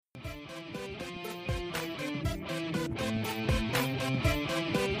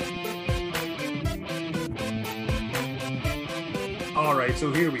All right,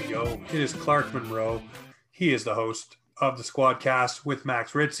 so here we go. It is Clark Munroe. He is the host of the Squadcast with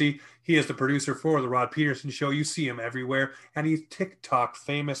Max Ritzy. He is the producer for the Rod Peterson Show. You see him everywhere, and he's TikTok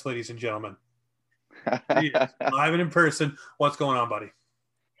famous, ladies and gentlemen. He is live and in person. What's going on, buddy?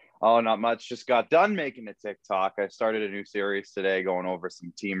 Oh, not much. Just got done making a TikTok. I started a new series today going over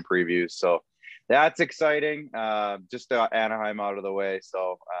some team previews. So that's exciting. Just Anaheim out of the way.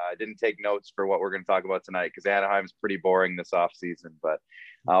 So I didn't take notes for what we're going to talk about tonight because Anaheim's pretty boring this offseason. But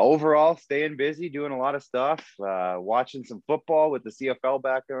overall, staying busy, doing a lot of stuff, watching some football with the CFL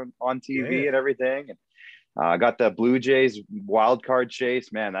back on TV and everything. And got the Blue Jays wild card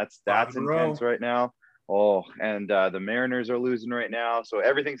chase. Man, that's intense right now. Oh, and the Mariners are losing right now. So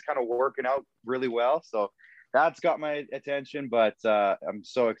everything's kind of working out really well. So that's got my attention. But I'm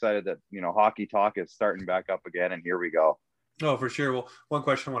so excited that, hockey talk is starting back up again. And here we go. Oh, for sure. Well, one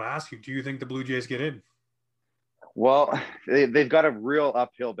question I want to ask you. Do you think the Blue Jays get in? Well, they've got a real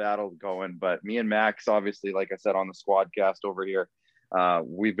uphill battle going. But me and Max, obviously, like I said, on the Squadcast over here,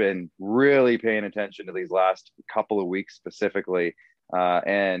 we've been really paying attention to these last couple of weeks specifically.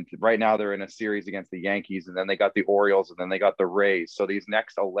 And right now they're in a series against the Yankees, and then they got the Orioles, and then they got the Rays. So these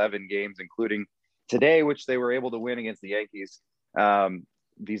next 11 games, including today, which they were able to win against the Yankees,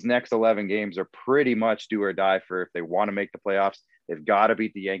 these next 11 games are pretty much do or die for if they want to make the playoffs. They've got to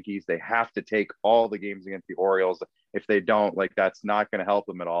beat the Yankees. They have to take all the games against the Orioles. If they don't, that's not going to help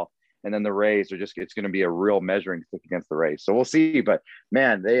them at all. And then the Rays it's going to be a real measuring stick against the Rays. So we'll see. But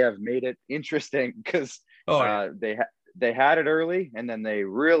man, they have made it interesting because they had it early and then they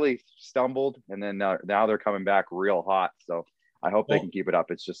really stumbled, and then now they're coming back real hot. So I hope they can keep it up.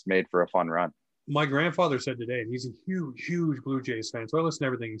 It's just made for a fun run. My grandfather said today, and he's a huge Blue Jays fan. So I listen to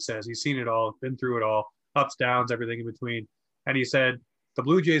everything he says. He's seen it all, been through it all, ups, downs, everything in between. And he said the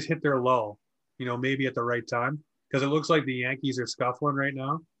Blue Jays hit their lull, maybe at the right time, because it looks like the Yankees are scuffling right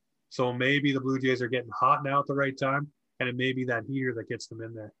now. So maybe the Blue Jays are getting hot now at the right time, and it may be that heater that gets them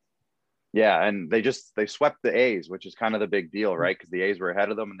in there. Yeah, and they swept the A's, which is kind of the big deal, right? Because the A's were ahead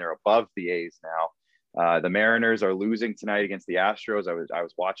of them, and they're above the A's now. The Mariners are losing tonight against the Astros. I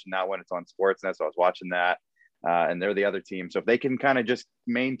was watching that one. It's on Sportsnet, so I was watching that. And they're the other team. So if they can kind of just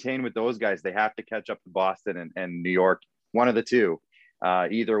maintain with those guys, they have to catch up to Boston and New York, one of the two,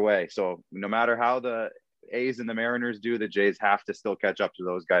 either way. So no matter how the A's and the Mariners do, the Jays have to still catch up to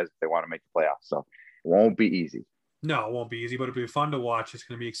those guys if they want to make the playoffs. So it won't be easy. No, it won't be easy, but it'll be fun to watch. It's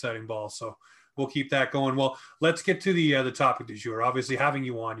going to be exciting ball. So we'll keep that going. Well, let's get to the topic du jour. Obviously, having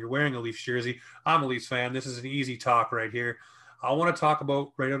you on, you're wearing a Leafs jersey. I'm a Leafs fan. This is an easy talk right here. I want to talk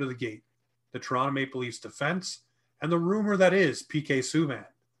about right out of the gate, the Toronto Maple Leafs defense and the rumor that is PK Subban.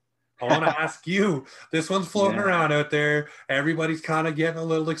 I want to ask you, this one's floating around out there. Everybody's kind of getting a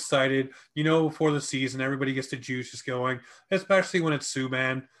little excited. Before the season, everybody gets the juices going, especially when it's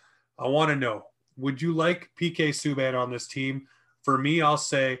Subban. I want to know, would you like PK Subban on this team? For me, I'll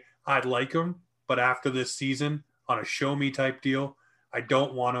say I'd like him, but after this season on a show me type deal, I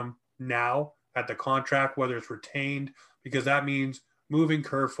don't want him now at the contract, whether it's retained, because that means moving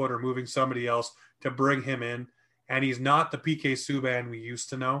Kerfoot or moving somebody else to bring him in. And he's not the PK Subban we used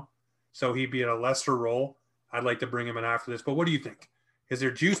to know. So he'd be in a lesser role. I'd like to bring him in after this. But what do you think? Is there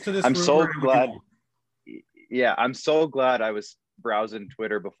juice to this? I'm so glad. Yeah, I'm so glad I was browsing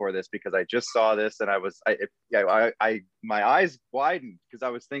Twitter before this because I just saw this and my eyes widened because I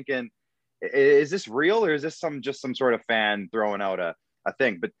was thinking, is this real or is this some sort of fan throwing out a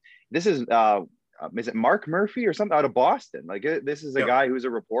thing? But this is it Mark Murphy or something out of Boston? This is a guy who's a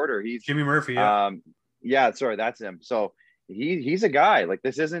reporter. He's Jimmy Murphy. Yeah. Sorry, that's him. So he's a guy.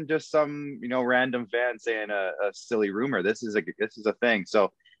 This isn't just some random fan saying a silly rumor. This is a thing.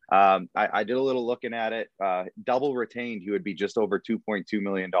 So I did a little looking at it. Double retained, he would be just over $2.2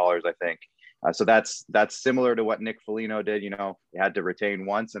 million, I think. So that's similar to what Nick Foligno did. He had to retain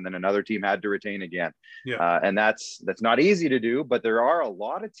once, and then another team had to retain again. Yeah. And that's not easy to do. But there are a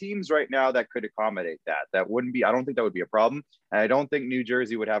lot of teams right now that could accommodate that. That wouldn't be. I don't think that would be a problem. And I don't think New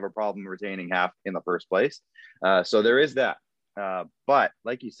Jersey would have a problem retaining half in the first place. So there is that. But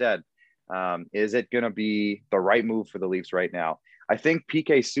like you said, is it going to be the right move for the Leafs right now? I think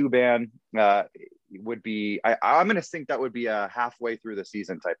PK Subban would be, I'm going to think that would be a halfway through the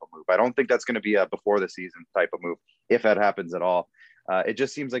season type of move. I don't think that's going to be a before the season type of move, if that happens at all. It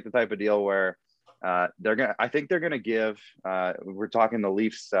just seems like the type of deal where I think they're going to give, we're talking the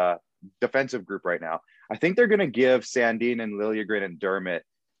Leafs defensive group right now. I think they're going to give Sandin and Liljegren and Dermott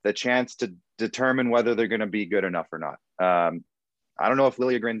the chance to determine whether they're going to be good enough or not. I don't know if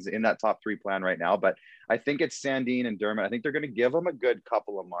Liljegren's in that top three plan right now, but I think it's Sandin and Dermott. I think they're going to give them a good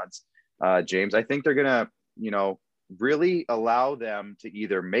couple of months, James. I think they're going to, really allow them to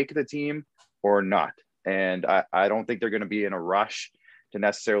either make the team or not. And I don't think they're going to be in a rush to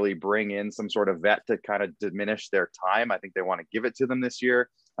necessarily bring in some sort of vet to kind of diminish their time. I think they want to give it to them this year.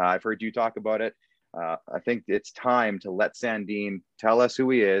 I've heard you talk about it. I think it's time to let Sandin tell us who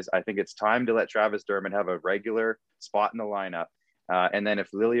he is. I think it's time to let Travis Dermott have a regular spot in the lineup. And then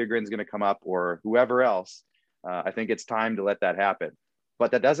if Liljegren's going to come up or whoever else, I think it's time to let that happen.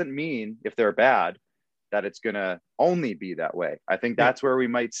 But that doesn't mean if they're bad that it's going to only be that way. I think that's where we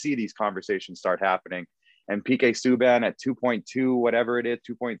might see these conversations start happening. And PK Subban at 2.2, whatever it is,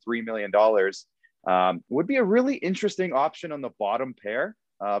 $2.3 million would be a really interesting option on the bottom pair.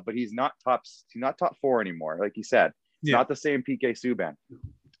 But he's not top four anymore. Like you said, it's not the same PK Subban.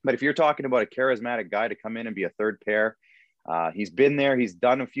 But if you're talking about a charismatic guy to come in and be a third pair, he's been there. He's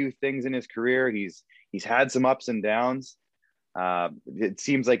done a few things in his career. He's had some ups and downs. It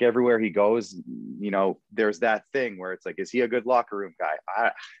seems like everywhere he goes, you know, there's that thing where it's like, is he a good locker room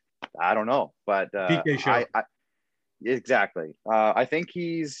guy? I don't know, but PK show. Exactly. I think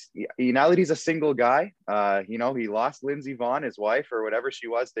now that he's a single guy, you know, he lost Lindsey Vonn, his wife, or whatever she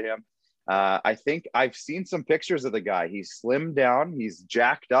was to him. I think I've seen some pictures of the guy. He's slimmed down. He's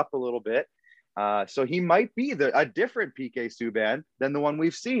jacked up a little bit. So he might be a different PK Subban than the one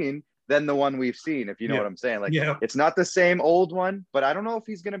we've seen, if you know what I'm saying. Like, it's not the same old one, but I don't know if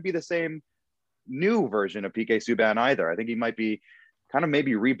he's going to be the same new version of PK Subban either. I think he might be kind of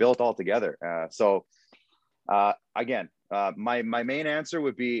maybe rebuilt altogether. Again, my main answer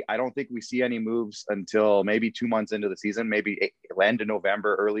would be, I don't think we see any moves until maybe 2 months into the season, maybe end of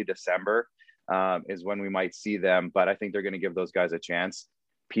November, early December is when we might see them. But I think they're going to give those guys a chance.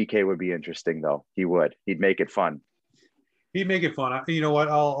 PK would be interesting though. He'd make it fun. He'd make it fun. You know what?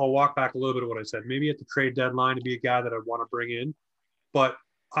 I'll walk back a little bit of what I said. Maybe at the trade deadline to be a guy that I want to bring in. But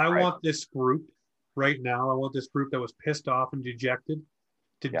I want this group right now. I want this group that was pissed off and dejected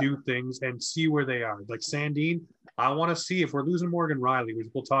to do things and see where they are. Like Sandin, I want to see if we're losing Morgan Riley, which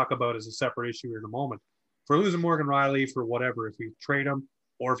we'll talk about as a separate issue here in a moment. If we're losing Morgan Riley for whatever, if we trade him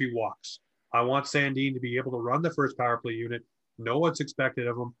or if he walks, I want Sandin to be able to run the first power play unit, know what's expected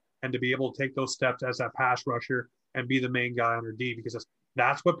of him, and to be able to take those steps as that pass rusher and be the main guy under D, because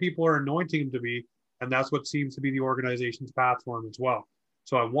that's what people are anointing him to be, and that's what seems to be the organization's path for him as well.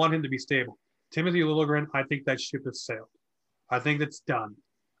 So I want him to be stable. Timothy Liljegren, I think that ship has sailed. I think that's done.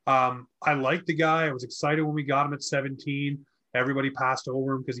 I like the guy. I was excited when we got him at 17. Everybody passed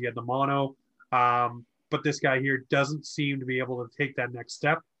over him because he had the mono. But this guy here doesn't seem to be able to take that next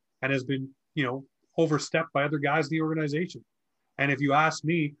step and has been, you know, overstepped by other guys in the organization. And if you ask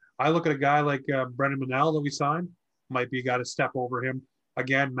me, I look at a guy like Brendan Manel that we signed, might be a guy to step over him.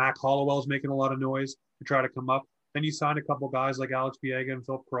 Again, Mac Hollowell's making a lot of noise to try to come up. Then you sign a couple of guys like Alex Biega and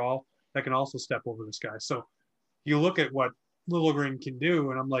Phil Kral that can also step over this guy. So you look at what Liljegren can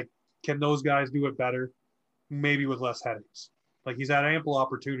do, and I'm like, can those guys do it better? Maybe with less headaches. Like, he's had ample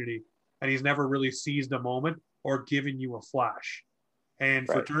opportunity, and he's never really seized a moment or given you a flash. And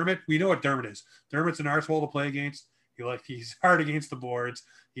for Dermott, we know what Dermott is. Dermott's an arsehole to play against. He's hard against the boards.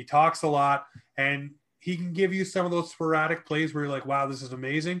 He talks a lot, and he can give you some of those sporadic plays where you're like, wow, this is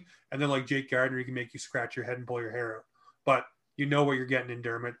amazing. And then like Jake Gardner, he can make you scratch your head and pull your hair out. But you know what you're getting in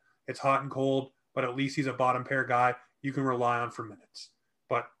Dermott. It's hot and cold, but at least he's a bottom pair guy you can rely on for minutes.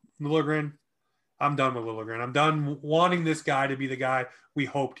 But Liljegren, I'm done with Liljegren. I'm done wanting this guy to be the guy we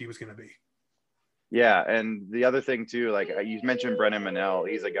hoped he was going to be. Yeah, and the other thing too, like you mentioned Brennan Manel,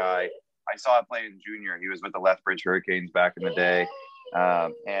 he's a guy I saw it play in junior. He was with the Lethbridge Hurricanes back in the day.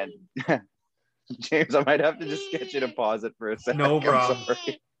 And James, I might have to just get you to pause it for a second. No problem.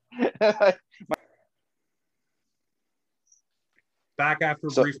 Back after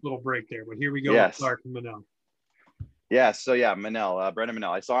a brief little break there, but here we go with Clark and Manel. Manel, Brendan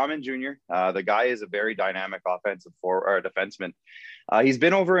Manel. I saw him in junior. The guy is a very dynamic offensive defenseman. He's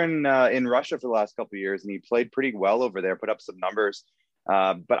been over in Russia for the last couple of years, and he played pretty well over there, put up some numbers.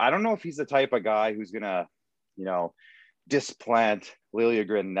 But I don't know if he's the type of guy who's gonna, you know, displant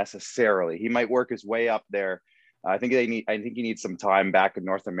Liljegren necessarily. He might work his way up there. I think he needs some time back in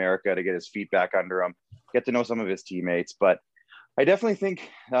North America to get his feet back under him, get to know some of his teammates. But I definitely think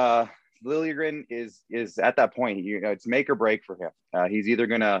Liljegren is at that point. You know, it's make or break for him. He's either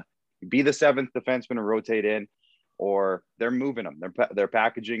gonna be the seventh defenseman to rotate in, or they're moving him. They're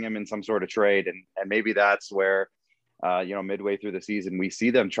packaging him in some sort of trade, and maybe that's where midway through the season we see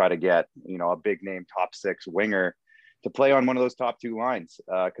them try to get a big name top six winger to play on one of those top two lines,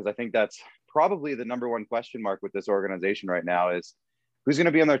 because I think that's probably the number one question mark with this organization right now is who's going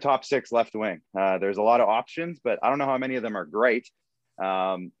to be on their top six left wing. There's a lot of options, but I don't know how many of them are great.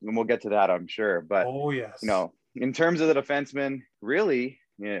 And we'll get to that, I'm sure. But, in terms of the defensemen, really,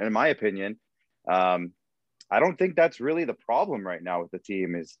 in my opinion, I don't think that's really the problem right now with the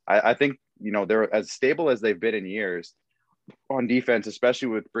team. I think, they're as stable as they've been in years on defense, especially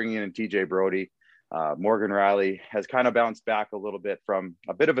with bringing in TJ Brody. Morgan Riley has kind of bounced back a little bit from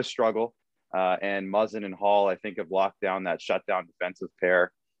a bit of a struggle. And Muzzin and Hall, I think, have locked down that shutdown defensive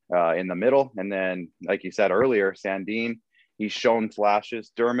pair in the middle. And then, like you said earlier, Sandin, he's shown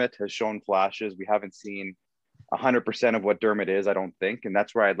flashes. Dermott has shown flashes. We haven't seen 100% of what Dermott is, I don't think. And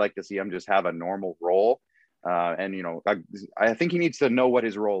that's where I'd like to see him just have a normal role. I think he needs to know what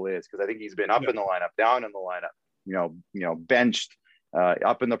his role is, because I think he's been up in the lineup, down in the lineup, benched,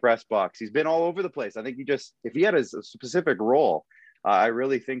 up in the press box. He's been all over the place. I think if he had a specific role, I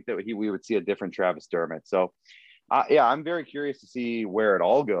really think that we would see a different Travis Dermott. So, I'm very curious to see where it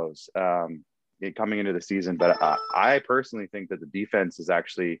all goes coming into the season. But I personally think that the defense is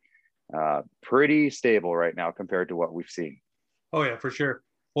actually pretty stable right now compared to what we've seen. Oh, yeah, for sure.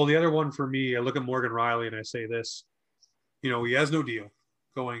 Well, the other one for me, I look at Morgan Riley and I say this, he has no deal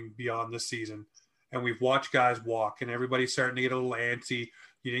going beyond this season. And we've watched guys walk, and everybody's starting to get a little antsy.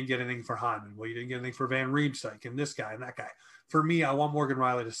 You didn't get anything for Hyman. Well, you didn't get anything for Van Riemsdyk and this guy and that guy. For me, I want Morgan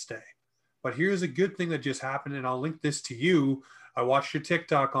Riley to stay. But here's a good thing that just happened, and I'll link this to you. I watched your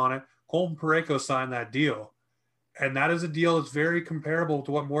TikTok on it. Colton Parayko signed that deal. And that is a deal that's very comparable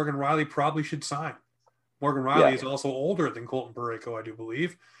to what Morgan Riley probably should sign. Morgan Riley is also older than Colton Parayko, I do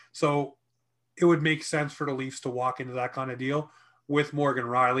believe. So it would make sense for the Leafs to walk into that kind of deal with Morgan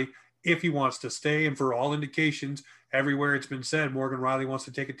Riley if he wants to stay. And for all indications, everywhere it's been said, Morgan Riley wants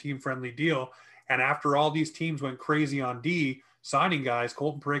to take a team-friendly deal. And after all these teams went crazy on D, signing guys,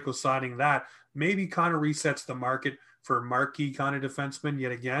 Colton Parayko signing that maybe kind of resets the market for marquee kind of defensemen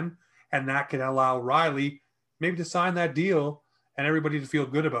yet again. And that could allow Riley maybe to sign that deal and everybody to feel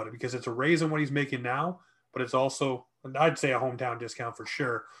good about it, because it's a raise on what he's making now, but it's also, I'd say, a hometown discount for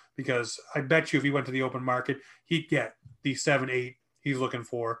sure, because I bet you if he went to the open market, he'd get the 7-8 he's looking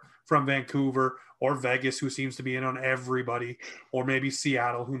for from Vancouver or Vegas, who seems to be in on everybody, or maybe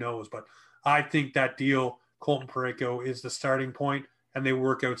Seattle, who knows. But I think that deal, Colton Parayko, is the starting point, and they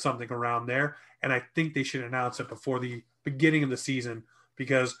work out something around there. And I think they should announce it before the beginning of the season,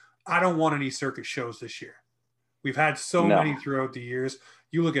 because I don't want any circus shows this year. We've had so many throughout the years.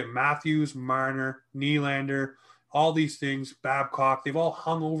 You look at Matthews, Marner, Nylander, all these things, Babcock, they've all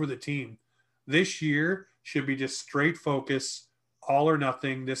hung over the team. This year should be just straight focus, all or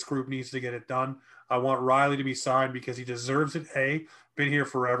nothing. This group needs to get it done. I want Riley to be signed because he deserves it. Been here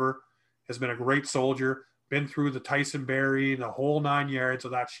forever, has been a great soldier, been through the Tyson Berry, the whole 9 yards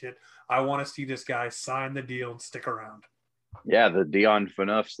of that shit. I want to see this guy sign the deal and stick around. Yeah, the Dion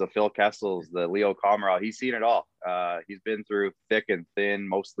Phaneufs, the Phil Kessels, the Leo Komarov, he's seen it all. He's been through thick and thin,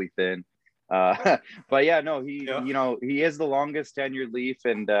 mostly thin. But yeah, no, he is the longest tenured Leaf,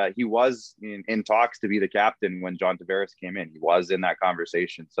 and he was in talks to be the captain when John Tavares came in. He was in that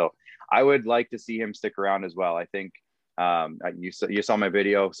conversation. So I would like to see him stick around as well. I think you saw my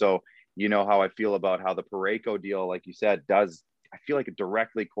video, so you know how I feel about how the Parayko deal, like you said, I feel like it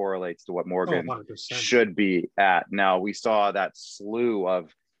directly correlates to what Morgan should be at. Now, we saw that slew of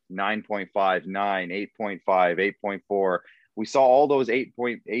 9.5, 8.5, 8.4. We saw all those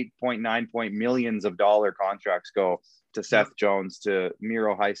 8.9 point millions of dollar contracts go to Seth Jones, to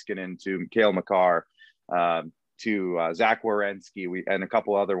Miro Heiskanen, to Cale Makar, to Zach Werenski, and a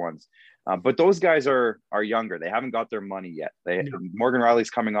couple other ones. But those guys are younger. They haven't got their money yet. Morgan Riley's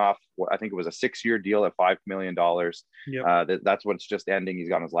coming off, I think it was a 6-year deal at $5 million. That's what's just ending. He's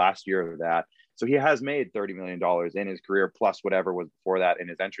got his last year of that. So he has made $30 million in his career, plus whatever was before that in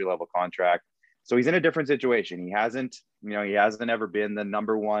his entry-level contract. So he's in a different situation. He hasn't ever been the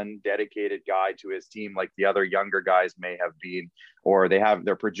number one dedicated guy to his team like the other younger guys may have been, or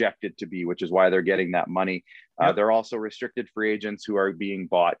they're projected to be, which is why they're getting that money. They're also restricted free agents who are being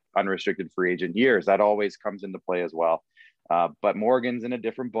bought unrestricted free agent years. That always comes into play as well. But Morgan's in a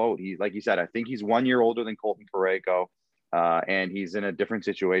different boat. He's, like you said, I think he's 1 year older than Colton Parayko, and he's in a different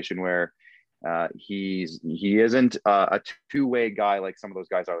situation where he isn't a two-way guy like some of those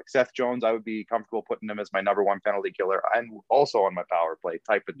guys are. Like Seth Jones, I would be comfortable putting him as my number one penalty killer and also on my power play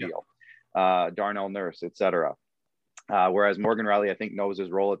type of deal. Darnell Nurse, etc. Whereas Morgan Riley, I think, knows his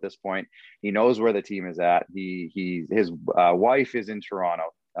role at this point. He knows where the team is at. His wife is in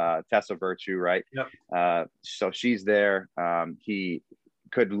Toronto, Tessa Virtue, right? So she's there. He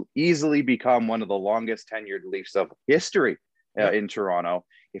could easily become one of the longest tenured Leafs of history in Toronto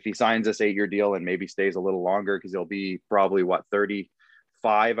if he signs this 8-year deal and maybe stays a little longer, because he'll be probably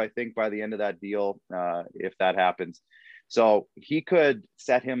 35, I think, by the end of that deal, if that happens. So he could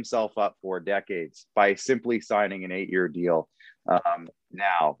set himself up for decades by simply signing an 8-year deal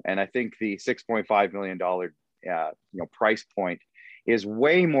now. And I think the $6.5 million price point is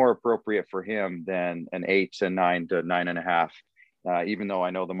way more appropriate for him than an 8 to 9 to 9.5. Even though I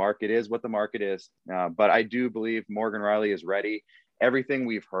know the market is what the market is. But I do believe Morgan Rielly is ready. Everything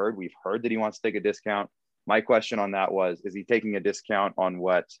we've heard that he wants to take a discount. My question on that was, is he taking a discount on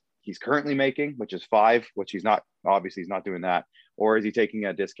what he's currently making, which is 5, which he's not doing that, or is he taking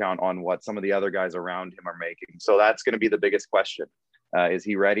a discount on what some of the other guys around him are making? So that's going to be the biggest question. Is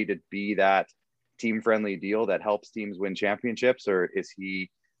he ready to be that team-friendly deal that helps teams win championships, or is he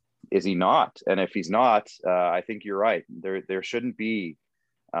not? And if he's not, I think you're right. There shouldn't be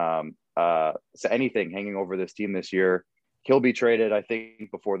anything hanging over this team this year. He'll be traded, I think,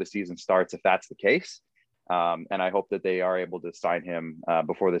 before the season starts, if that's the case. And I hope that they are able to sign him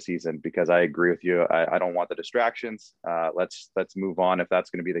before the season, because I agree with you. I don't want the distractions. Let's move on if that's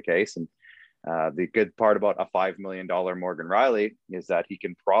going to be the case. And the good part about a $5 million Morgan Rielly is that he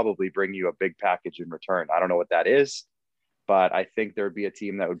can probably bring you a big package in return. I don't know what that is, but I think there'd be a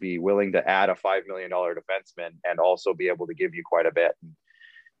team that would be willing to add a $5 million defenseman and also be able to give you quite a bit.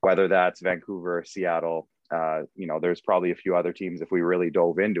 Whether that's Vancouver, Seattle, there's probably a few other teams if we really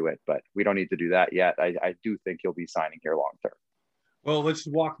dove into it, but we don't need to do that yet. I do think he'll be signing here long term. Well, let's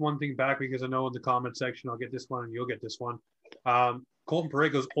just walk one thing back, because I know in the comment section I'll get this one and you'll get this one. Colton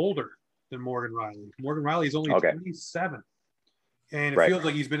Parayko's older than Morgan Rielly. Morgan Rielly is only 27, and it feels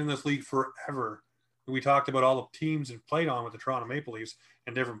like he's been in this league forever. We talked about all the teams and played on with the Toronto Maple Leafs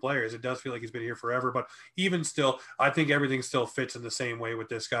and different players. It does feel like he's been here forever, but even still, I think everything still fits in the same way with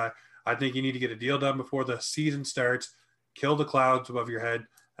this guy. I think you need to get a deal done before the season starts, kill the clouds above your head,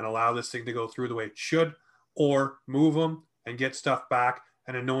 and allow this thing to go through the way it should, or move him and get stuff back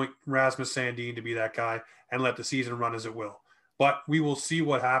and anoint Rasmus Sandin to be that guy and let the season run as it will. But we will see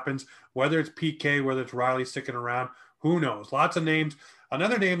what happens, whether it's PK, whether it's Rielly sticking around, who knows? Lots of names.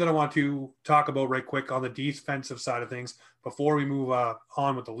 Another name that I want to talk about right quick on the defensive side of things before we move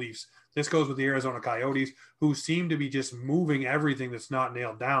on with the Leafs. This goes with the Arizona Coyotes, who seem to be just moving everything that's not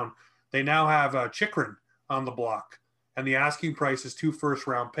nailed down. They now have Chychrun on the block, and the asking price is 2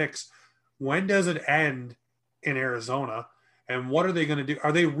 first-round picks. When does it end in Arizona, and what are they going to do?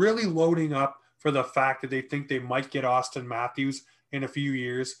 Are they really loading up for the fact that they think they might get Austin Matthews in a few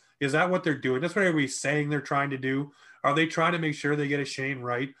years? Is that what they're doing? That's what everybody's saying they're trying to do. Are they trying to make sure they get a Shane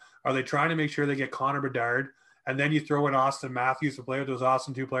Wright? Are they trying to make sure they get Connor Bedard? And then you throw in Austin Matthews to play with those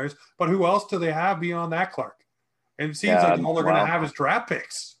awesome 2 players. But who else do they have beyond that, Clark? And it seems like all they're going to have is draft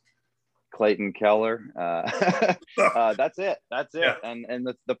picks. Clayton Keller. That's it. Yeah. And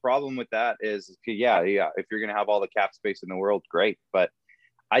the problem with that is, if you're going to have all the cap space in the world, great. But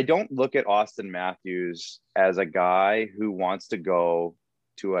I don't look at Austin Matthews as a guy who wants to go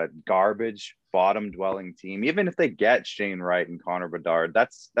to a garbage bottom dwelling team. Even if they get Shane Wright and Connor Bedard,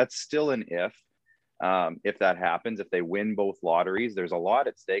 that's still an if that happens. If they win both lotteries, there's a lot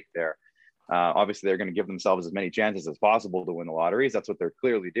at stake there. Obviously they're going to give themselves as many chances as possible to win the lotteries. That's what they're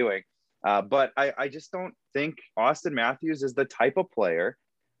clearly doing. But I just don't think Austin Matthews is the type of player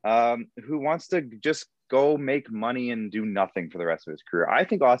who wants to just go make money and do nothing for the rest of his career. I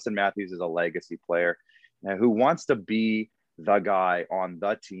think Austin Matthews is a legacy player who wants to be the guy on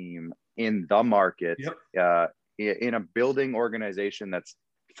the team in the market, in a building organization that's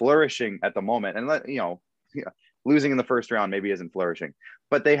flourishing at the moment. And losing in the first round maybe isn't flourishing,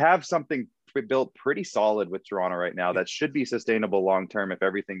 but they have something built pretty solid with Toronto right now that should be sustainable long term if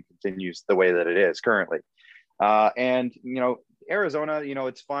everything continues the way that it is currently. And Arizona,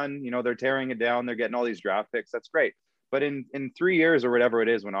 it's fun. They're tearing it down. They're getting all these draft picks. That's great. But in 3 years or whatever it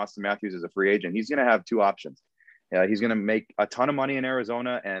is, when Austin Matthews is a free agent, he's going to have 2 options. He's going to make a ton of money in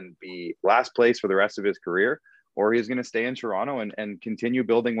Arizona and be last place for the rest of his career, or he's going to stay in Toronto and continue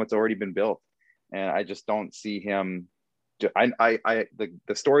building what's already been built. And I just don't see him. The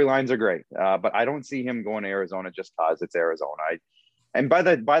storylines are great, but I don't see him going to Arizona just because it's Arizona. And by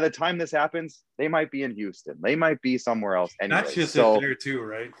the time this happens, they might be in Houston. They might be somewhere else. Anyway. That's just it there too,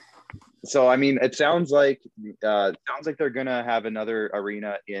 right? So, I mean, it sounds like they're going to have another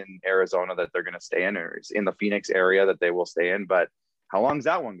arena in Arizona that they're going to stay in, or in the Phoenix area that they will stay in. But how long is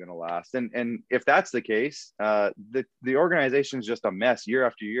that one going to last? And if that's the case, the organization is just a mess year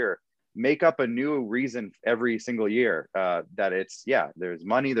after year. Make up a new reason every single year that it's, there's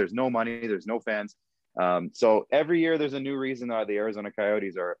money, there's no money, there's no fans. So every year there's a new reason the Arizona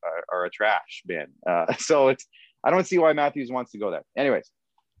Coyotes are a trash bin. So I don't see why Matthews wants to go there. Anyways.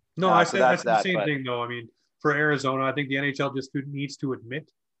 No, I said that's the same thing, though. I mean, for Arizona, I think the NHL just needs to admit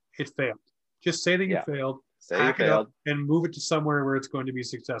it failed. Just say that you failed, Say you pack it up, failed. and move it to somewhere where it's going to be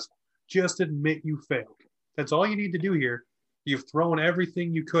successful. Just admit you failed. That's all you need to do here. You've thrown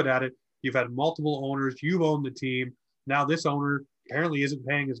everything you could at it. You've had multiple owners. You've owned the team. Now this owner apparently isn't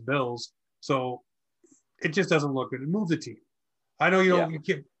paying his bills. So it just doesn't look good. And move the team. I know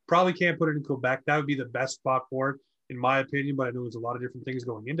probably can't put it in Quebec. That would be the best spot for it, in my opinion, but I know there's a lot of different things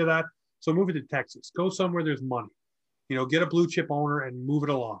going into that. So move it to Texas. Go somewhere there's money. Get a blue chip owner and move it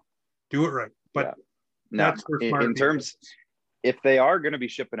along. Do it right. But that's in terms, if they are going to be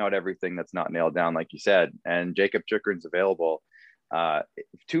shipping out everything that's not nailed down, like you said, and Jacob Chikrin's available,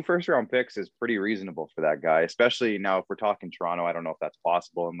 2 first-round picks is pretty reasonable for that guy, especially now if we're talking Toronto. I don't know if that's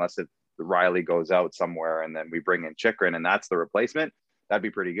possible unless Riley goes out somewhere and then we bring in Chikrin and that's the replacement. That'd be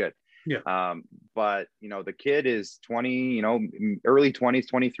pretty good. Yeah. But the kid is 20, early 20s,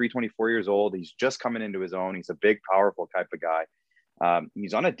 23, 24 years old. He's just coming into his own. He's a big, powerful type of guy.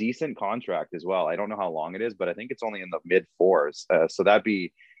 He's on a decent contract as well. I don't know how long it is, but I think it's only in the mid 4s. So that'd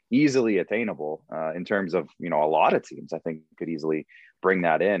be easily attainable in terms of, a lot of teams, I think could easily bring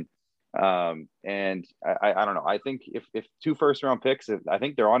that in. And I don't know. I think if 2 first-round picks, I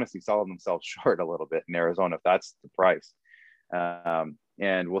think they're honestly selling themselves short a little bit in Arizona, if that's the price.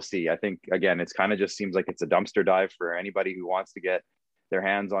 And we'll see. I think, again, it's kind of just seems like it's a dumpster dive for anybody who wants to get their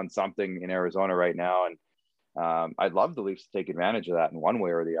hands on something in Arizona right now. And I'd love the Leafs to take advantage of that in one way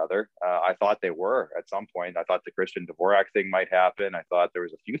or the other. I thought they were at some point. I thought the Christian Dvorak thing might happen. I thought there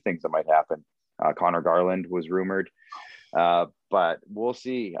was a few things that might happen. Connor Garland was rumored. But we'll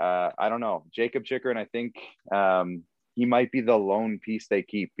see. I don't know. Jacob Chikrin, I think he might be the lone piece they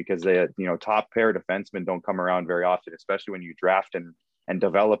keep because they, top pair defensemen don't come around very often, especially when you draft and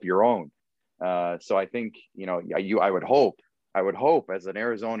develop your own. So I think, I would hope as an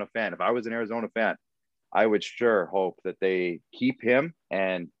Arizona fan, if I was an Arizona fan, I would sure hope that they keep him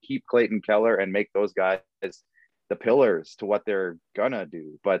and keep Clayton Keller and make those guys the pillars to what they're gonna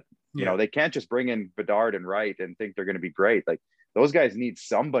do. But they can't just bring in Bedard and Wright and think they're going to be great. Like those guys need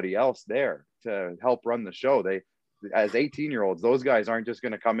somebody else there to help run the show. They, as 18-year-olds, those guys aren't just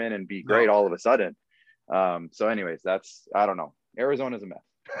going to come in and be great all of a sudden. So anyways, I don't know. Arizona's a mess.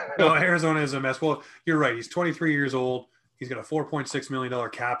 No, Arizona is a mess. Well, you're right. He's 23 years old. He's got a $4.6 million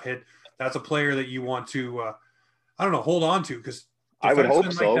cap hit. That's a player that you want to, hold on to because I would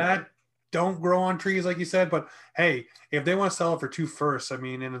hope so. Like that don't grow on trees, like you said. But hey, if they want to sell it for 2 firsts,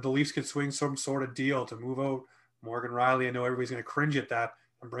 and the Leafs could swing some sort of deal to move out Morgan Riley. I know everybody's going to cringe at that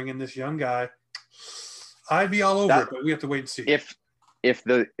and bring in this young guy. I'd be all over it, but we have to wait and see. If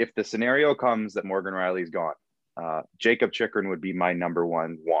the scenario comes that Morgan Riley's gone, Jacob Chikrin would be my number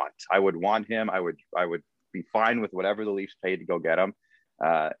one want. I would want him. I would be fine with whatever the Leafs paid to go get him.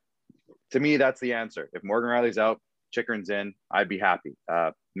 To me, that's the answer. If Morgan Riley's out, Chikrin's in, I'd be happy.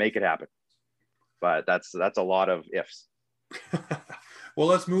 Make it happen. But that's a lot of ifs. Well,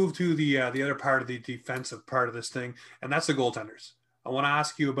 let's move to the other part of the defensive part of this thing, and that's the goaltenders. I want to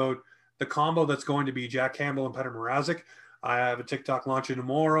ask you about the combo that's going to be Jack Campbell and Petr Mrazek. I have a TikTok launching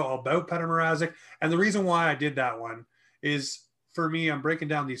tomorrow about Petr Mrazek, and the reason why I did that one is, for me, I'm breaking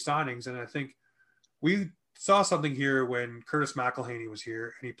down these signings, and I think we saw something here when Curtis McElhinney was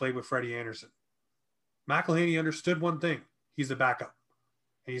here, and he played with Freddie Anderson. McElhinney understood one thing. He's the backup.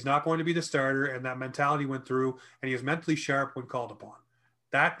 And he's not going to be the starter, and that mentality went through, and he was mentally sharp when called upon.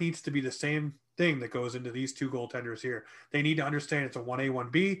 That needs to be the same thing that goes into these 2 goaltenders here. They need to understand it's a 1A,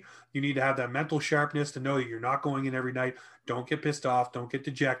 1B. You need to have that mental sharpness to know that you're not going in every night. Don't get pissed off. Don't get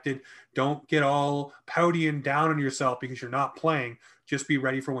dejected. Don't get all pouty and down on yourself because you're not playing. Just be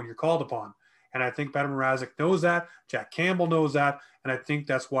ready for when you're called upon. And I think Petr Mrazek knows that. Jack Campbell knows that. And I think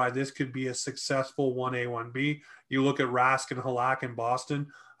that's why this could be a successful 1A, 1B. You look at Rask and Halak in Boston.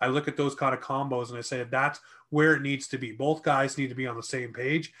 I look at those kind of combos and I say that's where it needs to be. Both guys need to be on the same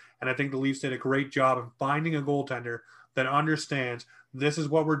page. And I think the Leafs did a great job of finding a goaltender that understands this is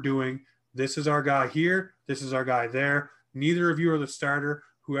what we're doing. This is our guy here. This is our guy there. Neither of you are the starter.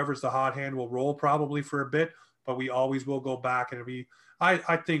 Whoever's the hot hand will roll probably for a bit, but we always will go back and it'll be,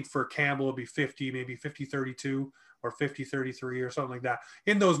 I think for Campbell, it'll be 50, maybe 50-32 or 50-33 or something like that.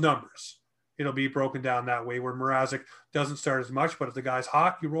 In those numbers, it'll be broken down that way where Mrazek doesn't start as much, but if the guy's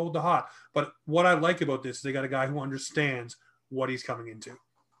hot, you roll the hot. But what I like about this is they got a guy who understands what he's coming into.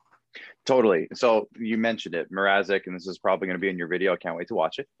 Totally. So you mentioned it, Mrazek, and this is probably going to be in your video. I can't wait to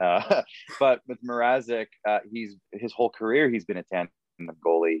watch it. But with Mrazek, his whole career, he's been a tandem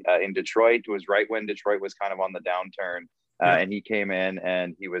goalie. In Detroit, it was right when Detroit was kind of on the downturn. And he came in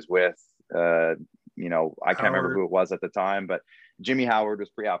and he was with I can't remember Howard. who it was at the time, but Jimmy Howard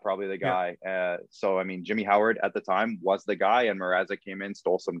was probably the guy. So, I mean, Jimmy Howard at the time was the guy, and Mrazek came in,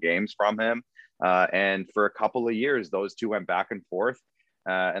 stole some games from him. And for a couple of years, those two went back and forth.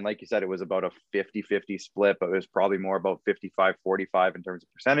 And like you said, it was about a 50-50 split, but it was probably more about 55-45 in terms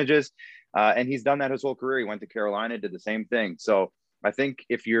of percentages. And he's done that his whole career. He went to Carolina, did the same thing. So I think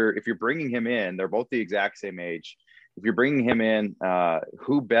if you're bringing him in, they're both the exact same age. If you're bringing him in,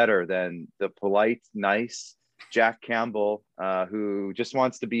 who better than the polite, nice Jack Campbell, who just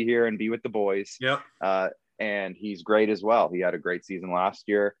wants to be here and be with the boys. Yep. And he's great as well. He had a great season last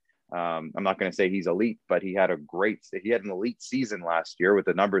year. I'm not going to say he's elite, but he had an elite season last year with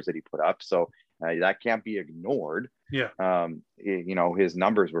the numbers that he put up. So that can't be ignored. Yeah. His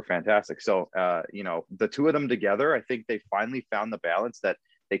numbers were fantastic. So, the two of them together, I think they finally found the balance that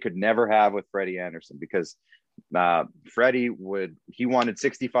they could never have with Freddie Andersen, because Freddie wanted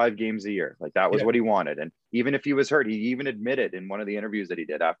 65 games a year. Like, that was what he wanted. And even if he was hurt, he even admitted in one of the interviews that he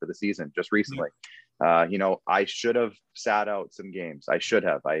did after the season just recently, I should have sat out some games. I should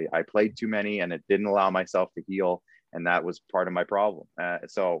have. I played too many, and it didn't allow myself to heal. And that was part of my problem.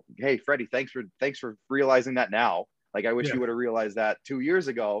 So, hey, Freddie, thanks for realizing that now. Like, I wish you would have realized that 2 years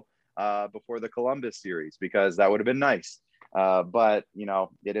ago, before the Columbus series, because that would have been nice. But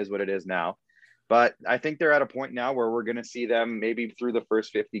it is what it is now. But I think they're at a point now where we're going to see them maybe through the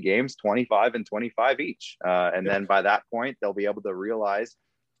first 50 games, 25 and 25 each. And then by that point, they'll be able to realize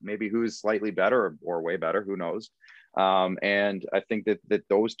maybe who's slightly better or way better, who knows. And I think that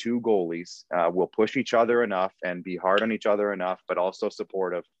those two goalies will push each other enough and be hard on each other enough, but also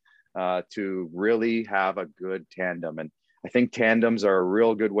supportive to really have a good tandem. And I think tandems are a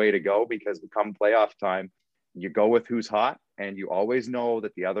real good way to go, because come playoff time, you go with who's hot, and you always know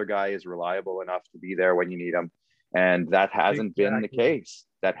that the other guy is reliable enough to be there when you need him. And that hasn't been the case.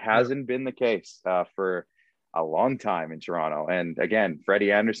 That hasn't been the case for a long time in Toronto. And again,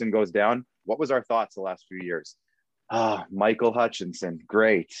 Freddie Andersen goes down. What was our thoughts the last few years? Michael Hutchinson,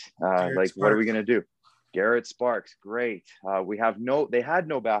 great. What are we going to do? Garrett Sparks, great. They had no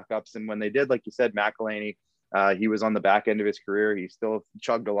backups. And when they did, like you said, McElhinney, he was on the back end of his career. He still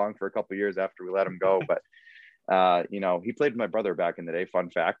chugged along for a couple of years after we let him go. But, he played with my brother back in the day, fun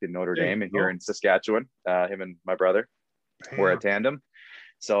fact, in Notre Dame and here in Saskatchewan. Him and my brother were a tandem.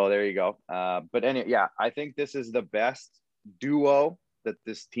 So there you go. But anyway, I think this is the best duo that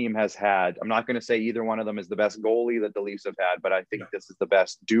this team has had. I'm not going to say either one of them is the best goalie that the Leafs have had, but I think this is the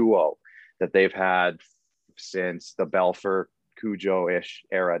best duo that they've had since the Belfour Cujo-ish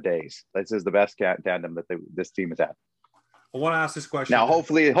era days. This is the best tandem that this team has had. I want to ask this question now.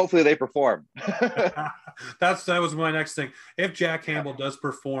 Hopefully they perform. That was my next thing. If Jack Campbell does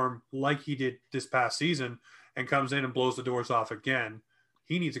perform like he did this past season and comes in and blows the doors off again,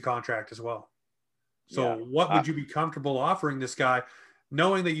 he needs a contract as well. So what would you be comfortable offering this guy,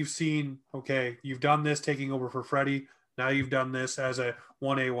 knowing that you've done this taking over for Freddie, now you've done this as a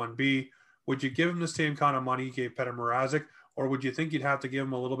 1A, 1B. Would you give him the same kind of money you gave Petr Mrazek, or would you think you'd have to give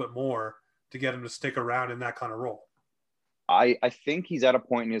him a little bit more to get him to stick around in that kind of role? I think he's at a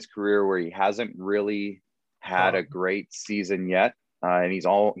point in his career where he hasn't really had a great season yet, and he's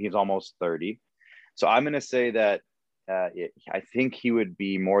almost 30. So I'm going to say that I think he would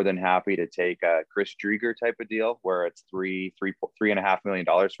be more than happy to take a Chris Driedger type of deal, where it's $3.5 million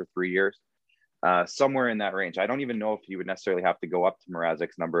for 3 years, somewhere in that range. I don't even know if he would necessarily have to go up to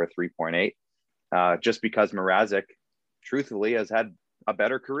Mrazek's number of 3.8, just because Mrazek, truthfully, has had a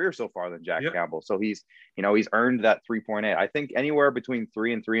better career so far than Jack Campbell. So he's earned that 3.8. I think anywhere between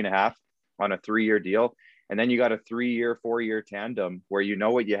 3 and 3.5 on a 3-year deal. And then you got a 3-year, 4-year tandem where you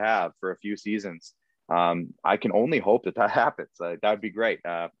know what you have for a few seasons. I can only hope that happens. That would be great.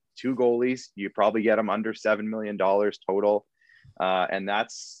 2 goalies, you probably get them under $7 million total. And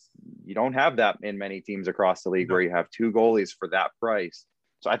you don't have that in many teams across the league where you have 2 goalies for that price.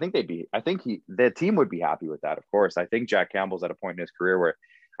 So I think the team would be happy with that. Of course, I think Jack Campbell's at a point in his career where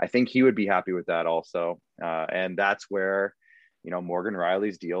I think he would be happy with that also. And that's where, Morgan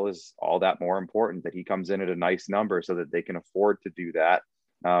Rielly's deal is all that more important, that he comes in at a nice number so that they can afford to do that.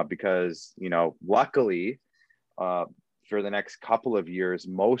 Because, luckily, for the next couple of years,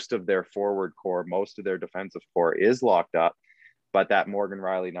 most of their forward core, most of their defensive core is locked up. But that Morgan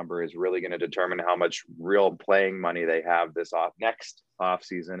Rielly number is really going to determine how much real playing money they have next off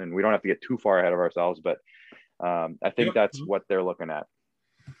season. And we don't have to get too far ahead of ourselves, but I think that's what they're looking at.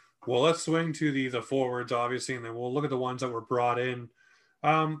 Well, let's swing to the forwards, obviously, and then we'll look at the ones that were brought in.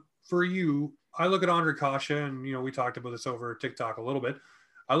 For you, I look at Ondrej Kase, and, we talked about this over TikTok a little bit.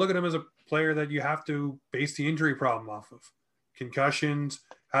 I look at him as a player that you have to base the injury problem off of. Concussions,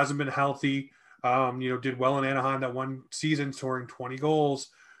 hasn't been healthy. Did well in Anaheim that one season, scoring 20 goals.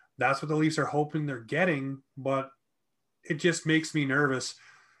 That's what the Leafs are hoping they're getting, but it just makes me nervous,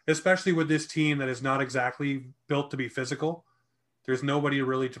 especially with this team that is not exactly built to be physical. There's nobody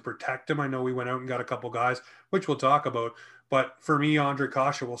really to protect him. I know we went out and got a couple guys, which we'll talk about. But for me, Andre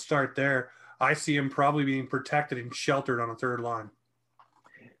Kasha will start there. I see him probably being protected and sheltered on a third line.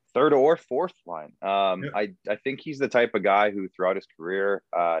 Third or fourth line. Yeah. I think he's the type of guy who throughout his career,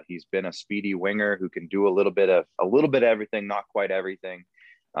 he's been a speedy winger who can do a little bit of everything, not quite everything.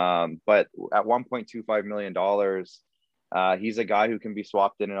 But at $1.25 million, he's a guy who can be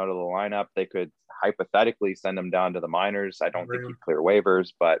swapped in and out of the lineup. They could hypothetically send him down to the minors. I don't think he'd clear waivers,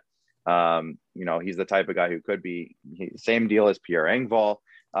 but he's the type of guy who could be same deal as Pierre Engvall.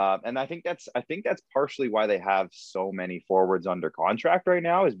 And I think that's partially why they have so many forwards under contract right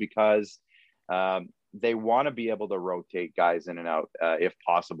now, is because they want to be able to rotate guys in and out if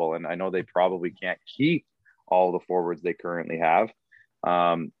possible. And I know they probably can't keep all the forwards they currently have.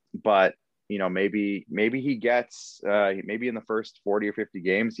 But maybe he gets maybe in the first 40 or 50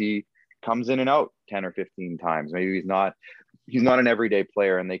 games, he comes in and out 10 or 15 times. Maybe he's not an everyday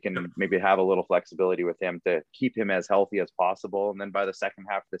player, and they can maybe have a little flexibility with him to keep him as healthy as possible. And then by the second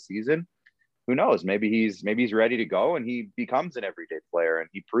half of the season, who knows, maybe he's ready to go and he becomes an everyday player, and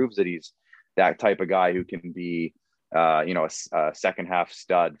he proves that he's that type of guy who can be, a second half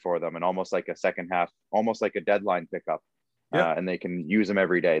stud for them, and almost like a deadline pickup. And they can use him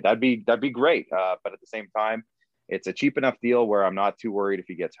every day. That'd be great. But at the same time, it's a cheap enough deal where I'm not too worried if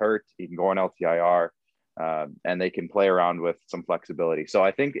he gets hurt. He can go on LTIR, and they can play around with some flexibility. So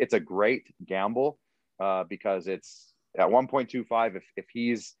I think it's a great gamble because it's at 1.25. If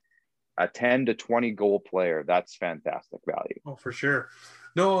he's a 10 to 20 goal player, that's fantastic value. Oh, for sure.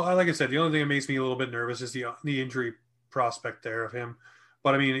 No, like I said, the only thing that makes me a little bit nervous is the injury prospect there of him.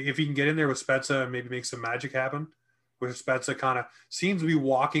 But I mean, if he can get in there with Spezza and maybe make some magic happen, where Spezza kind of seems to be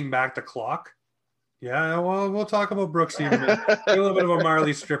walking back the clock. Yeah, well, we'll talk about Brooksy in a minute. A little bit of a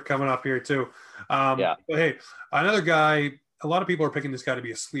Marley strip coming up here too. But hey, another guy, a lot of people are picking this guy to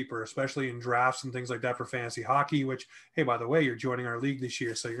be a sleeper, especially in drafts and things like that for fantasy hockey, which, hey, by the way, you're joining our league this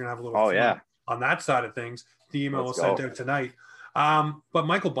year, so you're going to have a little fun on that side of things. The email was sent out tonight. But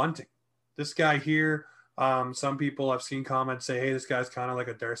Michael Bunting, this guy here, some people I've seen comments say, hey, this guy's kind of like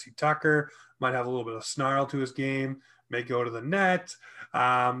a Darcy Tucker, might have a little bit of snarl to his game, may go to the net,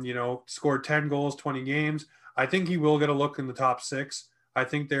 scored 10 goals, 20 games. I think he will get a look in the top 6. I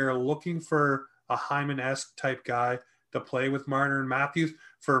think they're looking for a Hyman-esque type guy to play with Marner and Matthews.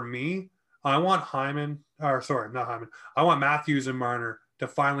 For me, I want I want Matthews and Marner to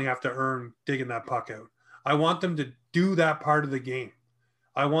finally have to earn digging that puck out. I want them to do that part of the game.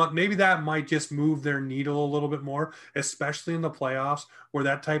 Maybe that might just move their needle a little bit more, especially in the playoffs where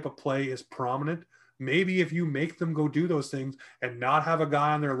that type of play is prominent. Maybe if you make them go do those things and not have a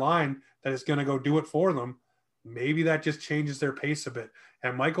guy on their line that is going to go do it for them, maybe that just changes their pace a bit.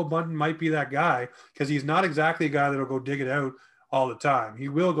 And Michael Bunting might be that guy, because he's not exactly a guy that'll go dig it out all the time. He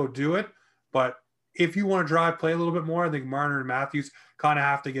will go do it, but if you want to drive play a little bit more, I think Marner and Matthews kind of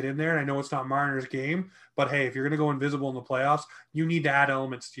have to get in there. And I know it's not Marner's game, but hey, if you're going to go invisible in the playoffs, you need to add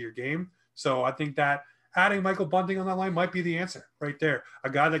elements to your game. So I think that adding Michael Bunting on that line might be the answer right there. A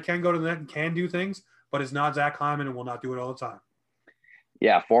guy that can go to the net and can do things, but is not Zach Hyman and will not do it all the time.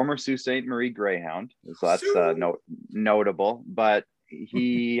 Yeah, former Sault Ste. Marie Greyhound. So that's notable. But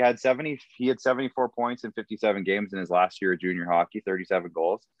he had 74 points in 57 games in his last year of junior hockey, 37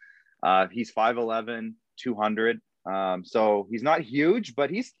 goals. He's 5'11", 200. So he's not huge,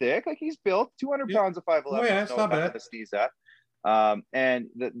 but he's thick. Like, he's built 200 pounds of 5'11". Oh, yeah, it's not bad. To sneeze at. And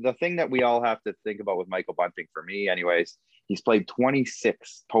the thing that we all have to think about with Michael Bunting, for me anyways, he's played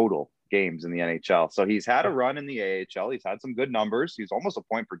 26 total games in the NHL. So he's had a run in the AHL. He's had some good numbers. He's almost a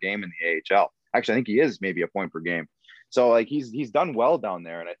point per game in the AHL. Actually, I think he is maybe a point per game. So like he's done well down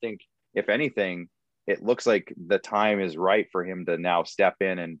there. And I think if anything, it looks like the time is right for him to now step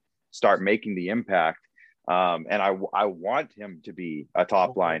in and start making the impact. And I want him to be a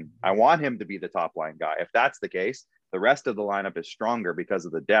top line. I want him to be the top line guy. If that's the case, the rest of the lineup is stronger because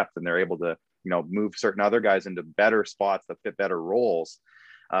of the depth, and they're able to, move certain other guys into better spots that fit better roles.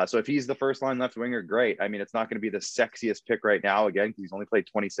 So if he's the first line left winger, great. I mean, it's not going to be the sexiest pick right now, again, because he's only played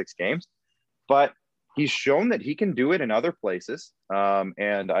 26 games, but he's shown that he can do it in other places.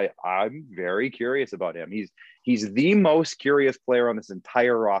 And I'm very curious about him. He's the most curious player on this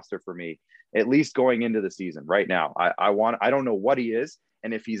entire roster for me, at least going into the season right now. I don't know what he is.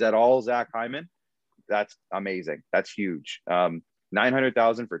 And if he's at all Zach Hyman, that's amazing. That's huge.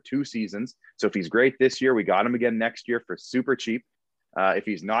 900,000 for 2 seasons. So if he's great this year, we got him again next year for super cheap. If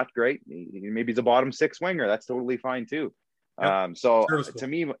he's not great, maybe he's a bottom six winger. That's totally fine too. Yep. So Serviceable. to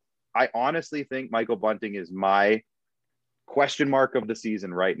me, I honestly think Michael Bunting is my question mark of the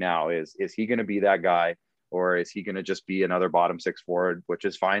season right now. Is he going to be that guy, or is he going to just be another bottom six forward, which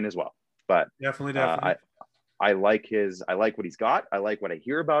is fine as well. But Definitely. I like what he's got. I like what I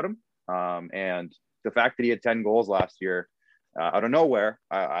hear about him. And the fact that he had 10 goals last year out of nowhere,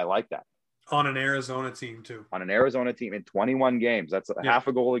 I like that. On an Arizona team too. On an Arizona team in 21 games. That's half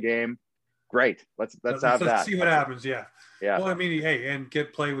a goal a game. Great. Let's have that. Let's see what happens. Yeah. Yeah. Well, I mean, hey, and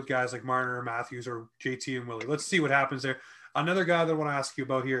get play with guys like Marner or Matthews or JT and Willie. Let's see what happens there. Another guy that I want to ask you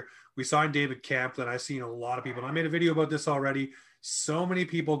about here. We signed David Kampf, that I've seen a lot of people. And I made a video about this already. So many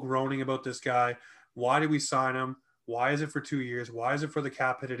people groaning about this guy. Why did we sign him? Why is it for 2 years? Why is it for the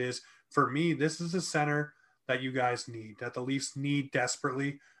cap hit it is? For me, this is a center that you guys need, that the Leafs need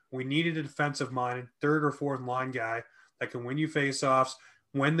desperately. We needed a defensive-minded third or fourth line guy that can win you faceoffs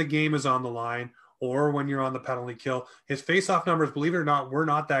when the game is on the line or when you're on the penalty kill. His faceoff numbers, believe it or not, were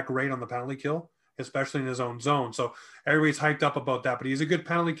not that great on the penalty kill, especially in his own zone. So everybody's hyped up about that, but he's a good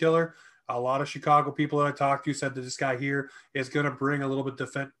penalty killer. A lot of Chicago people that I talked to said that this guy here is going to bring a little bit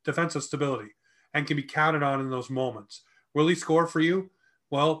defensive stability and can be counted on in those moments. Will he score for you?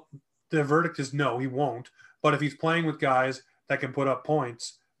 Well, the verdict is no, he won't. But if he's playing with guys that can put up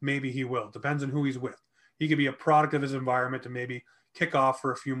points, maybe he will. Depends on who he's with. He could be a product of his environment and maybe kick off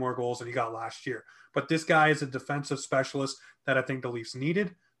for a few more goals than he got last year. But this guy is a defensive specialist that I think the Leafs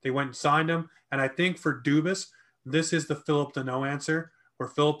needed. They went and signed him. And I think for Dubas, this is the Philip Deneau answer, where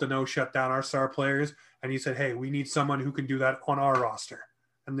Philip Deneau shut down our star players. And he said, hey, we need someone who can do that on our roster.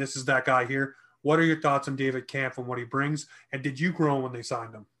 And this is that guy here. What are your thoughts on David Kampf and what he brings? And did you groan when they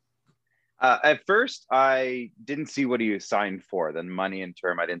signed him? At first, I didn't see what he was signed for. The money and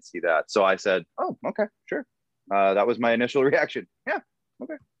term, I didn't see that. So I said, oh, okay, sure. That was my initial reaction. Yeah,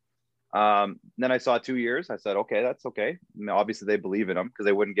 okay. Then I saw 2 years. I said, okay, that's okay. And obviously, they believe in him because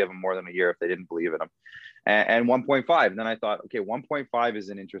they wouldn't give him more than a year if they didn't believe in him. And 1.5. And then I thought, okay, 1.5 is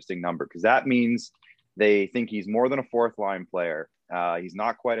an interesting number because that means they think he's more than a fourth line player. He's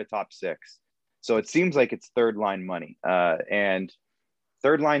not quite a top six. So it seems like it's third line money. And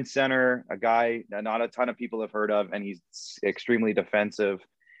third line center, a guy that not a ton of people have heard of, and he's extremely defensive.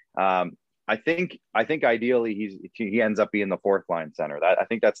 I think ideally he ends up being the fourth line center.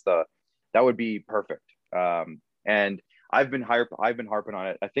 That would be perfect. And I've been harping on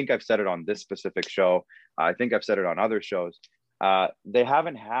it. I think I've said it on this specific show. I think I've said it on other shows. They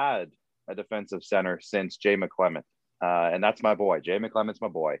haven't had a defensive center since Jay McClement. And that's my boy. Jay McClement's my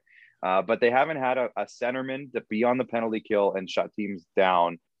boy. But they haven't had a centerman to be on the penalty kill and shut teams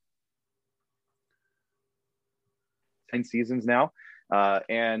down 10 seasons now.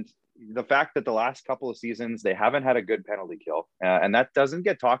 And the fact that the last couple of seasons, they haven't had a good penalty kill. And that doesn't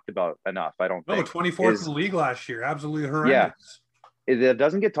get talked about enough, I don't think. 24th in the league last year. Absolutely horrendous. Yeah. It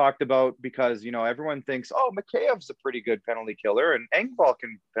doesn't get talked about because, everyone thinks, oh, Mikheyev's a pretty good penalty killer and Engvall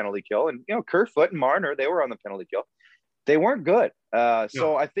can penalty kill. And, Kerfoot and Marner, they were on the penalty kill. They weren't good.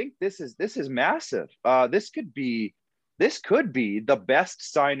 So I think this is massive. This could be the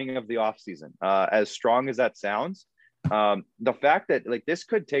best signing of the offseason, as strong as that sounds. The fact that this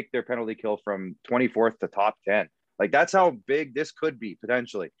could take their penalty kill from 24th to top 10. That's how big this could be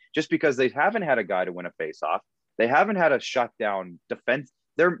potentially, just because they haven't had a guy to win a faceoff. They haven't had a shutdown defense.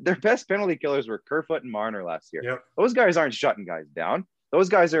 Their best penalty killers were Kerfoot and Marner last year. Yep. Those guys aren't shutting guys down. Those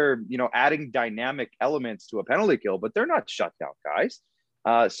guys are, adding dynamic elements to a penalty kill, but they're not shutdown guys.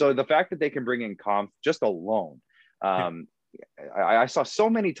 So the fact that they can bring in Kampf just alone, I saw so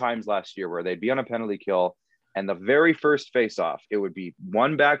many times last year where they'd be on a penalty kill and the very first faceoff, it would be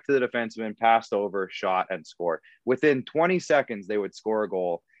one back to the defenseman, passed over, shot, and score. Within 20 seconds, they would score a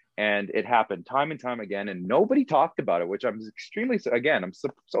goal. And it happened time and time again, and nobody talked about it, which I'm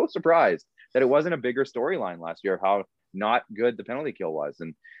so surprised that it wasn't a bigger storyline last year of how not good the penalty kill was.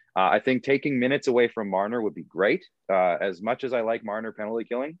 And I think taking minutes away from Marner would be great. As much as I like Marner penalty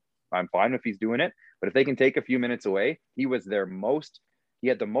killing, I'm fine if he's doing it. But if they can take a few minutes away, he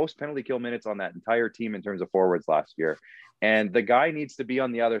had the most penalty kill minutes on that entire team in terms of forwards last year. And the guy needs to be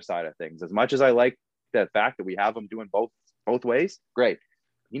on the other side of things. As much as I like the fact that we have him doing both ways, great.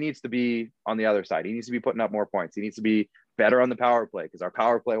 He needs to be on the other side. He needs to be putting up more points. He needs to be better on the power play because our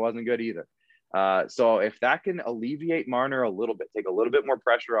power play wasn't good either. So if that can alleviate Marner a little bit, take a little bit more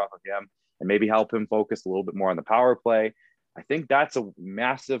pressure off of him and maybe help him focus a little bit more on the power play, I think that's a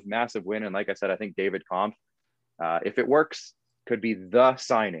massive, massive win. And like I said, I think David Kampf, if it works, could be the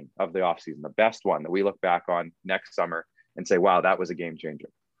signing of the offseason, the best one that we look back on next summer and say, wow, that was a game changer.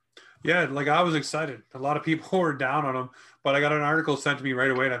 Yeah, like I was excited. A lot of people were down on him, but I got an article sent to me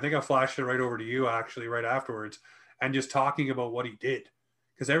right away, and I think I flashed it right over to you actually right afterwards, and just talking about what he did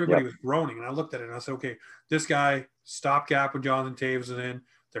because everybody Yep. was groaning, and I looked at it and I said, okay, this guy stopgap when Jonathan Taves is in,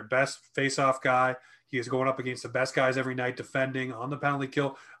 their best face-off guy. He is going up against the best guys every night, defending on the penalty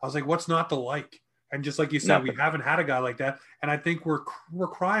kill. I was like, what's not to like? And just like you said, we Nothing. haven't had a guy like that, and I think we're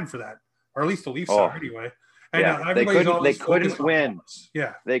crying for that, or at least the Leafs are Oh, anyway. And yeah. everybody's They always focused couldn't on win. Moss.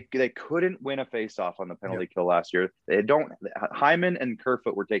 Yeah. They couldn't win a face-off on the Yeah. penalty kill last year. They don't. Hyman and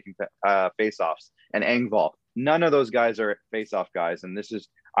Kerfoot were taking face-offs, and Engvall. None of those guys are face-off guys. And this is,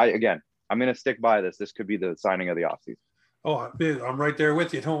 I'm going to stick by this. This could be the signing of the offseason. Oh, I'm right there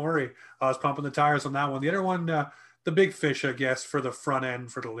with you. Don't worry. I was pumping the tires on that one. The other one, the big fish, I guess, for the front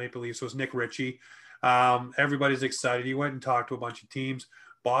end for the Maple Leafs was Nick Ritchie. Everybody's excited. He went and talked to a bunch of teams.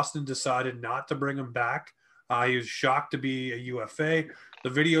 Boston decided not to bring him back. He was shocked to be a UFA. The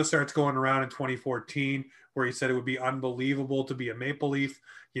video starts going around in 2014 where he said it would be unbelievable to be a Maple Leaf.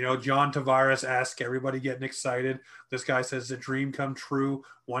 You know, John Tavares-esque, everybody getting excited. This guy says the dream come true,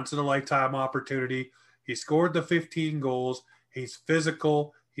 once in a lifetime opportunity. He scored the 15 goals. He's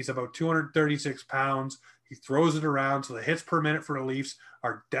physical. He's about 236 pounds. He throws it around. So the hits per minute for the Leafs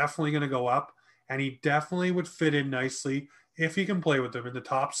are definitely going to go up. And he definitely would fit in nicely if he can play with them in the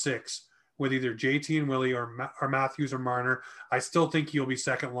top six with either JT and Willie or Matthews or Marner. I still think he'll be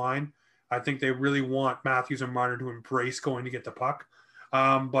second line. I think they really want Matthews and Marner to embrace going to get the puck.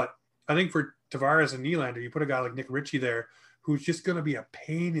 But I think for Tavares and Nylander, you put a guy like Nick Ritchie there who's just going to be a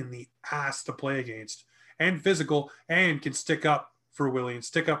pain in the ass to play against and physical and can stick up for Willie and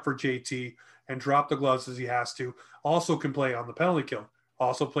stick up for JT and drop the gloves as he has to. Also can play on the penalty kill.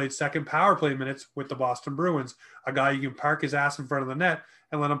 Also played second power play minutes with the Boston Bruins, a guy you can park his ass in front of the net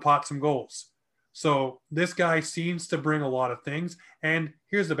and let him pot some goals. So this guy seems to bring a lot of things. And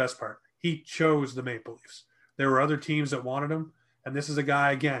here's the best part. He chose the Maple Leafs. There were other teams that wanted him. And this is a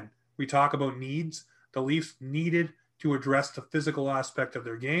guy, again, we talk about needs. The Leafs needed to address the physical aspect of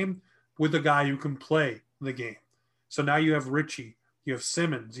their game with a guy who can play the game. So now you have Ritchie, you have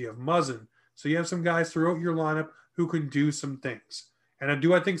Simmons, you have Muzzin. So you have some guys throughout your lineup who can do some things. And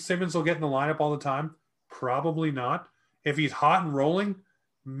do I think Simmons will get in the lineup all the time? Probably not. If he's hot and rolling,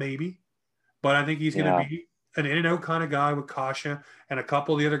 maybe. But I think he's going to Yeah. be an in and out kind of guy with Kasha and a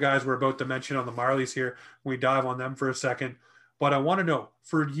couple of the other guys we're about to mention on the Marlies here. We dive on them for a second. But I want to know,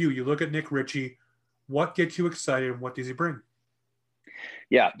 for you look at Nick Ritchie, what gets you excited and what does he bring?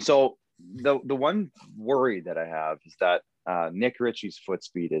 Yeah. So the one worry that I have is that Nick Ritchie's foot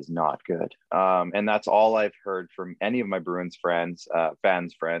speed is not good. And that's all I've heard from any of my Bruins friends,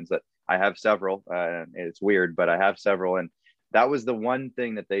 friends that I have several. It's weird, but I have several. And that was the one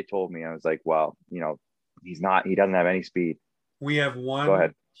thing that they told me. I was like, well, he doesn't have any speed. We have Go one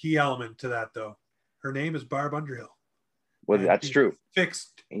ahead. key element to that, though. Her name is Barb Underhill. Well, And that's she true.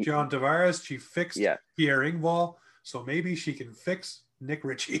 fixed John Tavares. She fixed Yeah. Pierre Engvall. So maybe she can fix Nick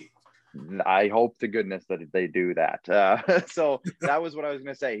Ritchie. I hope to goodness that they do that. So that was what I was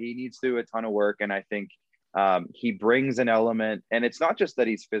going to say. He needs to do a ton of work. And I think he brings an element, and it's not just that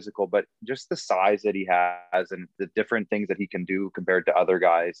he's physical, but just the size that he has and the different things that he can do compared to other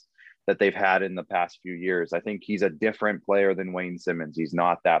guys that they've had in the past few years. I think he's a different player than Wayne Simmons. He's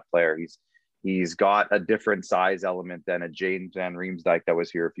not that player. He's got a different size element than a James Van Riemsdyk that was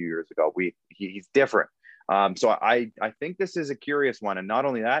here a few years ago. He's different. So I think this is a curious one. And not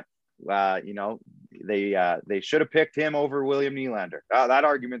only that, they should have picked him over William Nylander. That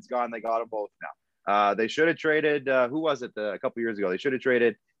argument's gone. They got them both now. They should have traded, who was it a couple years ago? They should have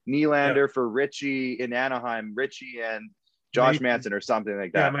traded Nylander for Ritchie in Anaheim, Ritchie and Josh Manson or something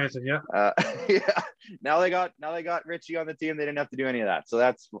like that. Yeah, Manson, yeah. Yeah. Now they got Ritchie on the team. They didn't have to do any of that. So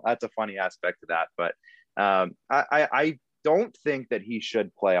that's a funny aspect of that. But I don't think that he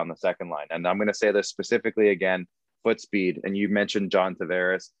should play on the second line. And I'm going to say this specifically again, foot speed. And you mentioned John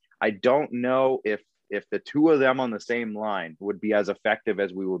Tavares. I don't know if the two of them on the same line would be as effective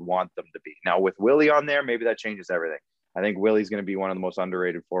as we would want them to be. Now with Willie on there, maybe that changes everything. I think Willie's going to be one of the most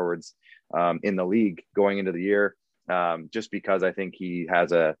underrated forwards in the league going into the year, just because I think he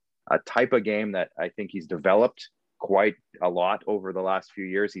has a type of game that I think he's developed quite a lot over the last few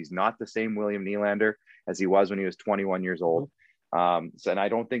years. He's not the same William Nylander as he was when he was 21 years old. And I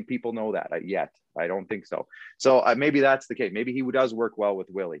don't think people know that yet. I don't think so. So maybe that's the case. Maybe he does work well with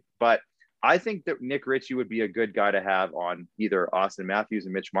Willie. But I think that Nick Ritchie would be a good guy to have on either Austin Matthews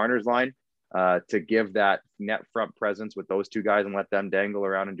and Mitch Marner's line to give that net front presence with those two guys and let them dangle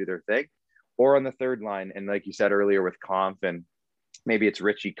around and do their thing. Or on the third line. And like you said earlier with Kampf, and maybe it's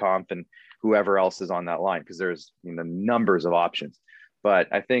Ritchie, Kampf, and whoever else is on that line, because there's numbers of options. But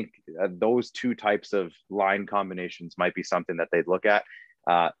I think those two types of line combinations might be something that they'd look at.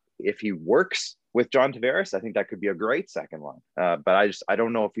 If he works with John Tavares, I think that could be a great second line. But I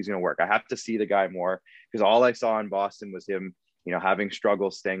don't know if he's going to work. I have to see the guy more, because all I saw in Boston was him, having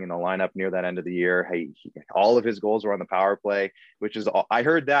struggles staying in the lineup near that end of the year. All of his goals were on the power play, which is I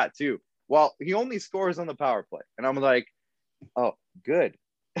heard that too. Well, he only scores on the power play, and I'm like, oh, good.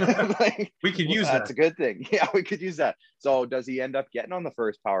 Like, we could use that. That's a good thing. Yeah, we could use that. So does he end up getting on the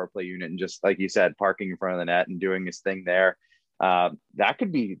first power play unit and just, like you said, parking in front of the net and doing his thing there? That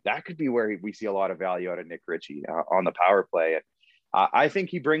could be where we see a lot of value out of Nick Ritchie on the power play. And I think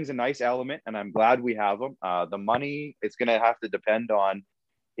he brings a nice element, and I'm glad we have him. The money, it's going to have to depend on,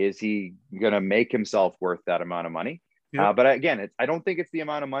 is he going to make himself worth that amount of money? Yep. But again, I don't think it's the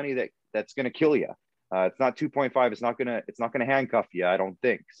amount of money that's going to kill you. It's not 2.5. It's not gonna handcuff you, I don't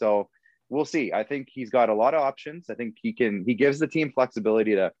think. So we'll see. I think he's got a lot of options. I think he gives the team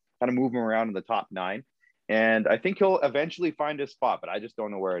flexibility to kind of move him around in the top 9. And I think he'll eventually find his spot, but I just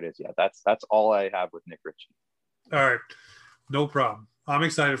don't know where it is yet. That's all I have with Nick Ritchie. All right. No problem. I'm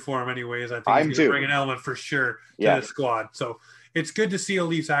excited for him anyways. I think he's going to bring an element for sure to the squad. So it's good to see a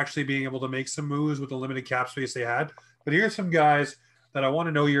Leafs actually being able to make some moves with the limited cap space they had. But here's some guys that I want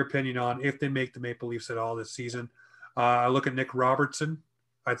to know your opinion on if they make the Maple Leafs at all this season. I look at Nick Robertson.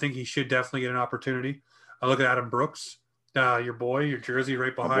 I think he should definitely get an opportunity. I look at Adam Brooks, your boy, your jersey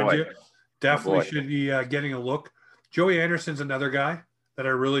right behind you. Definitely should be getting a look. Joey Anderson's another guy that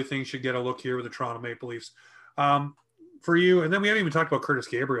I really think should get a look here with the Toronto Maple Leafs. For you, and then we haven't even talked about Curtis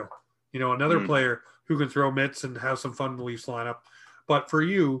Gabriel, another player who can throw mitts and have some fun in the Leafs lineup. But for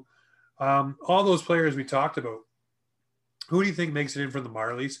you, all those players we talked about, who do you think makes it in from the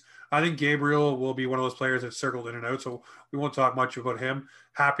Marlies? I think Gabriel will be one of those players that's circled in and out, so we won't talk much about him.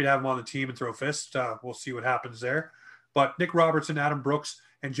 Happy to have him on the team and throw fists. We'll see what happens there. But Nick Robertson, Adam Brooks,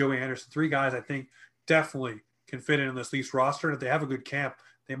 and Joey Anderson, 3 guys I think definitely can fit in this Leafs roster. And if they have a good camp,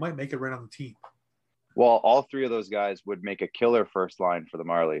 they might make it right on the team. Well, all 3 of those guys would make a killer first line for the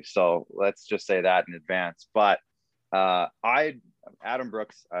Marlies. So let's just say that in advance. But Adam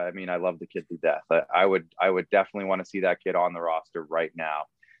Brooks, I mean, I love the kid to death. I would definitely want to see that kid on the roster right now.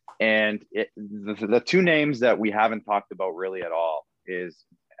 And the 2 names that we haven't talked about really at all is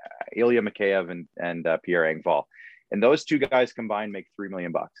Ilya Mikheyev and Pierre Engvall. And those 2 guys combined make $3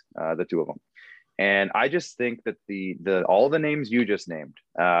 million, the 2 of them. And I just think that all the names you just named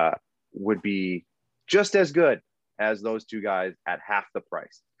would be just as good as those 2 guys at half the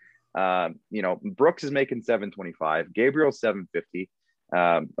price. Brooks is making $725, Gabriel's $750.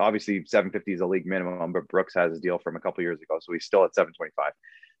 Obviously $750 is a league minimum, but Brooks has his deal from a couple years ago, so he's still at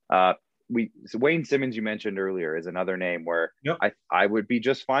 $725. Wayne Simmons, you mentioned earlier, is another name where I would be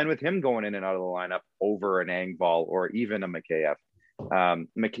just fine with him going in and out of the lineup over an Engvall or even a Mikheyev.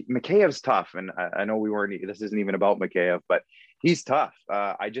 Mikheyev's tough, and I know this isn't even about Mikheyev, but he's tough.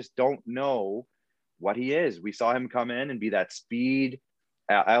 I just don't know what he is. We saw him come in and be that speed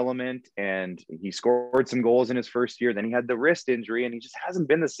element, and he scored some goals in his first year. Then he had the wrist injury, and he just hasn't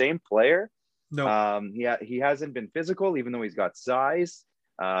been the same player. No, he hasn't been physical, even though he's got size.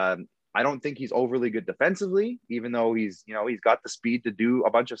 I don't think he's overly good defensively, even though he's got the speed to do a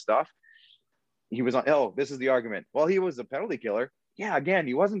bunch of stuff. He was on. Oh, this is the argument. Well, he was a penalty killer. Yeah, again,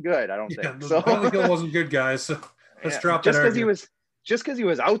 he wasn't good. I don't think so. Penalty kill wasn't good, guys. So let's drop that. Just because he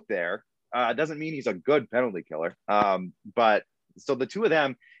was out there doesn't mean he's a good penalty killer. But so the 2 of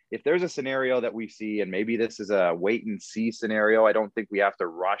them, if there's a scenario that we see, and maybe this is a wait and see scenario, I don't think we have to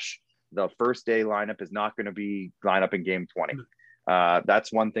rush. The first day lineup is not going to be lineup in game 20.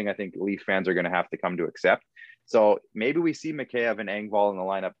 That's one thing I think Leaf fans are going to have to come to accept. So maybe we see Mikheyev and Engvall in the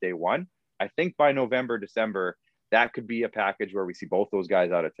lineup day 1. I think by November, December, that could be a package where we see both those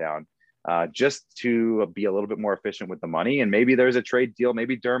guys out of town, just to be a little bit more efficient with the money. And maybe there's a trade deal.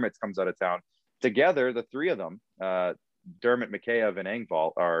 Maybe Dermott comes out of town. Together, the 3 of them, Dermott, Mikheyev, and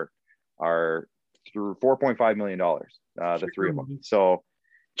Engvall are through $4.5 million, the 3 of them. So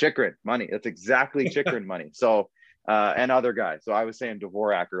Chychrun money. That's exactly Chychrun money. So, and other guys. So I was saying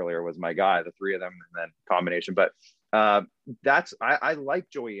Dvorak earlier was my guy, the 3 of them, and then combination. But I like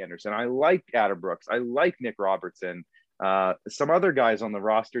Joey Anderson. I like Adam Brooks. I like Nick Robertson. Some other guys on the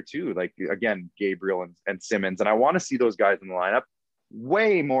roster too, like again, Gabriel and Simmons. And I want to see those guys in the lineup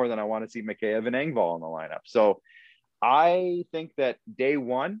way more than I want to see Mikheyev and Engvall in the lineup. So I think that day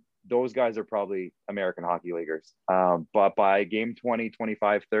 1, those guys are probably American Hockey Leaguers. But by game 20,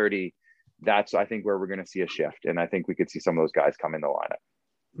 25, 30, that's, I think, where we're going to see a shift. And I think we could see some of those guys come in the lineup.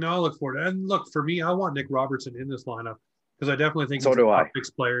 No, I'll look forward to it. And look, for me, I want Nick Robertson in this lineup because I definitely think he's a top 6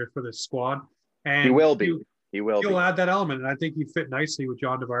 player for this squad. And he will be. He will he'll be. add that element, and I think he'd fit nicely with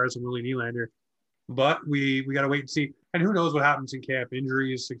John Tavares and Willie Nylander. But we got to wait and see. And who knows what happens in camp,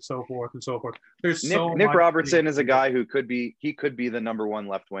 injuries and so forth and so forth. There's so Nick much. Robertson is a guy who could be the number one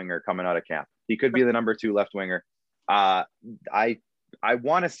left winger coming out of camp. He could be the number two left winger. I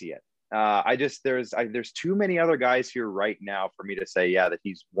want to see it. There's too many other guys here right now for me to say, yeah, that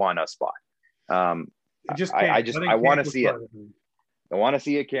he's won a spot. I want to see it. I want to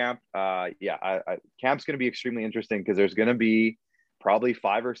see it camp. Camp's going to be extremely interesting because there's going to be probably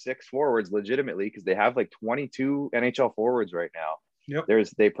 5 or 6 forwards legitimately, because they have like 22 NHL forwards right now. Yep.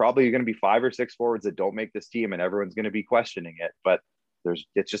 They probably are going to be 5 or 6 forwards that don't make this team, and everyone's going to be questioning it. But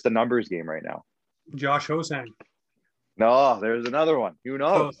it's just a numbers game right now. Josh Hosang. No, there's another one. Who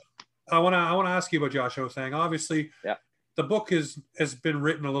knows? So, I want to ask you about Josh Hosang. Obviously, the book has been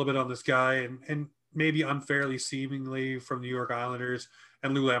written a little bit on this guy, and maybe unfairly, seemingly, from the New York Islanders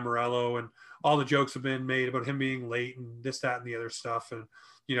and Lou Lamoriello, and all the jokes have been made about him being late and this, that, and the other stuff. And,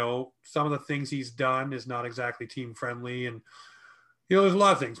 some of the things he's done is not exactly team friendly. And, there's a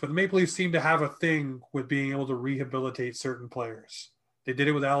lot of things, but the Maple Leafs seem to have a thing with being able to rehabilitate certain players. They did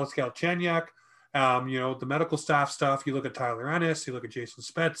it with Alex Galchenyuk. The medical staff stuff, you look at Tyler Ennis, you look at Jason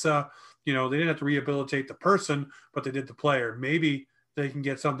Spezza, they didn't have to rehabilitate the person, but they did the player. Maybe they can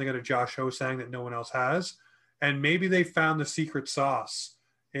get something out of Josh Hosang that no one else has. And maybe they found the secret sauce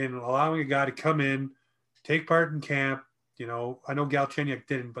in allowing a guy to come in, take part in camp. I know Galchenyuk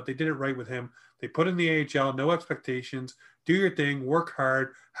didn't, but they did it right with him. They put in the AHL, no expectations, do your thing, work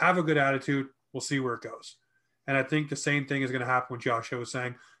hard, have a good attitude. We'll see where it goes. And I think the same thing is going to happen with Josh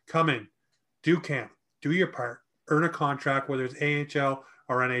Hosang. Come in, do camp, do your part, earn a contract, whether it's AHL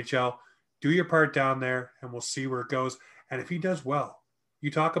or NHL, do your part down there, and we'll see where it goes. And if he does well, you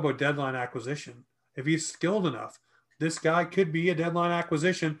talk about deadline acquisition. If he's skilled enough, this guy could be a deadline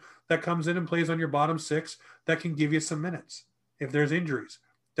acquisition that comes in and plays on your bottom 6 that can give you some minutes. If there's injuries,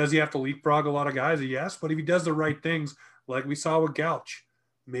 does he have to leapfrog a lot of guys? Yes, but if he does the right things, like we saw with Gouch,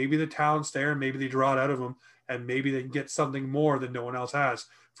 maybe the talent's there, maybe they draw it out of him, and maybe they can get something more that no one else has.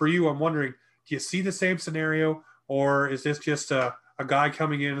 For you, I'm wondering, do you see the same scenario, or is this just a guy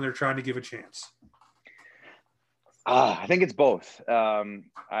coming in and they're trying to give a chance? I think it's both.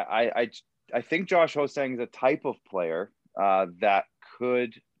 I think Josh Hosang is a type of player that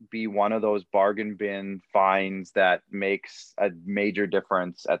could be one of those bargain bin finds that makes a major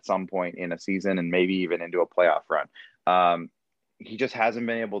difference at some point in a season and maybe even into a playoff run. He just hasn't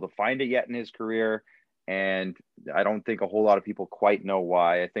been able to find it yet in his career, and I don't think a whole lot of people quite know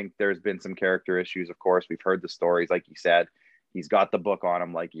why. I think there's been some character issues, of course. We've heard the stories, like you said. He's got the book on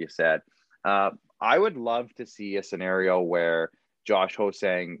him, like you said. I would love to see a scenario where Josh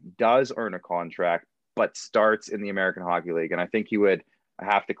Hosang does earn a contract, but starts in the American Hockey League. And I think he would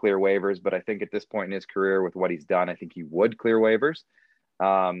have to clear waivers, but I think at this point in his career with what he's done, I think he would clear waivers.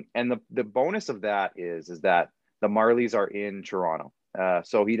 And the bonus of that is that the Marlies are in Toronto.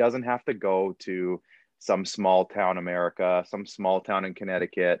 So he doesn't have to go to some small town America, some small town in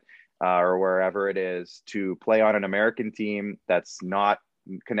Connecticut, or wherever it is, to play on an American team that's not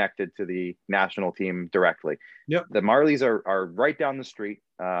connected to the national team directly. Yep. The Marlies are right down the street.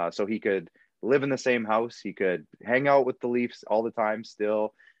 So he could live in the same house. He could hang out with the Leafs all the time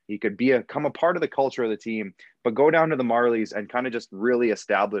still. He could become a part of the culture of the team, but go down to the Marlies and kind of just really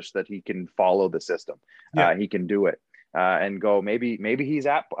establish that he can follow the system. Yeah. He can do it. And go, maybe he's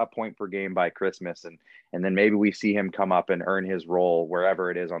at a point per game by Christmas, and then maybe we see him come up and earn his role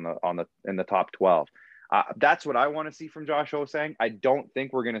wherever it is in the top 12. That's what I want to see from Josh Hosang. I don't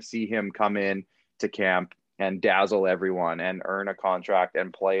think we're going to see him come in to camp and dazzle everyone and earn a contract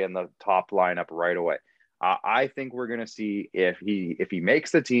and play in the top lineup right away. I think we're going to see if he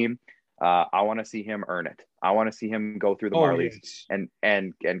makes the team. I want to see him earn it. I want to see him go through the Marlies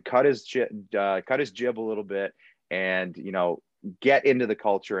and cut his jib a little bit, and get into the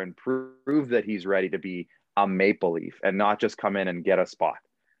culture and prove that he's ready to be a Maple Leaf and not just come in and get a spot.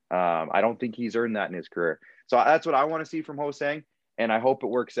 I don't think he's earned that in his career. So that's what I want to see from Hosang, and I hope it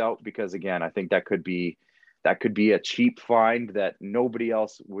works out, because again, I think that could be a cheap find that nobody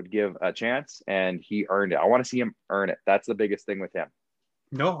else would give a chance, and he earned it. I want to see him earn it. That's the biggest thing with him.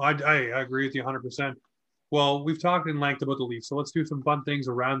 No, I agree with you 100%. Well, we've talked in length about the Leafs, so let's do some fun things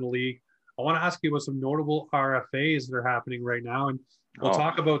around the league. I want to ask you about some notable RFAs that are happening right now, and we'll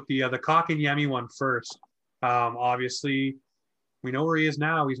talk about the Kotkaniemi one first. Obviously, we know where he is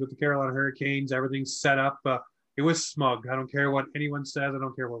now. He's with the Carolina Hurricanes. Everything's set up. It was smug. I don't care what anyone says. I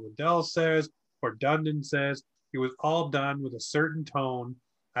don't care what Liddell says or Dundon says. It was all done with a certain tone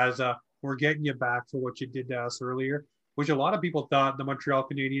as we're getting you back for what you did to us earlier, which a lot of people thought the Montreal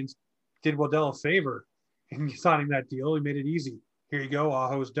Canadiens did Liddell a favor in signing that deal. He made it easy. Here you go.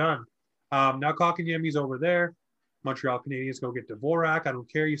 Aho's done. Now Kotkaniemi's over there. Montreal Canadiens go get Dvorak. I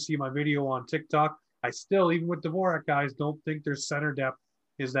don't care. You see my video on TikTok. I still, even with Dvorak, guys, don't think their center depth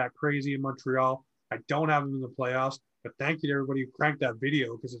is that crazy in Montreal. I don't have them in the playoffs, but thank you to everybody who cranked that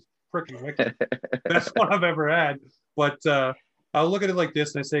video because it's freaking wicked. Best one I've ever had. But I'll look at it like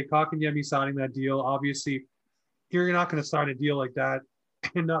this, and I say Kotkaniemi signing that deal. Obviously, you're not going to sign a deal like that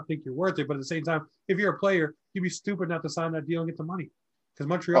and not think you're worth it. But at the same time, if you're a player, you'd be stupid not to sign that deal and get the money because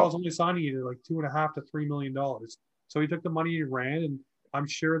Montreal is only signing you to like $2.5 to $3 million. So he took the money and ran, and I'm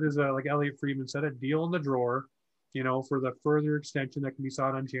sure there's like Elliot Friedman said, a deal in the drawer, for the further extension that can be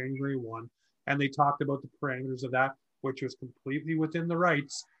signed on January 1. And they talked about the parameters of that, which was completely within the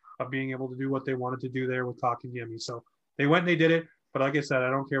rights of being able to do what they wanted to do there with Kotkaniemi. So they went and they did it. But like I said, I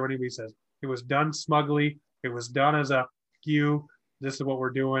don't care what anybody says. It was done smugly. It was done as a you. This is what we're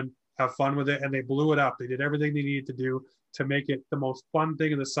doing. Have fun with it. And they blew it up. They did everything they needed to do to make it the most fun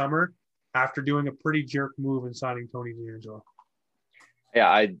thing of the summer after doing a pretty jerk move and signing Tony DeAngelo.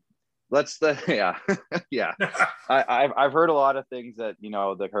 Yeah, yeah. I've heard a lot of things that,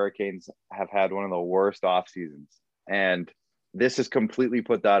 the Hurricanes have had one of the worst off seasons, and this has completely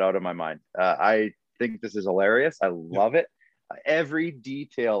put that out of my mind. I think this is hilarious. I love it. Every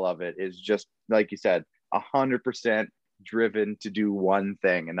detail of it is just, like you said, 100% driven to do one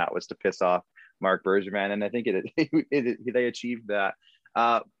thing, and that was to piss off Marc Bergevin. And I think they achieved that.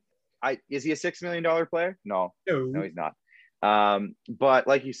 Is he a $6 million player? No, he's not. But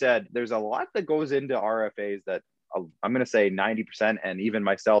like you said, there's a lot that goes into RFAs that I'm going to say 90%, and even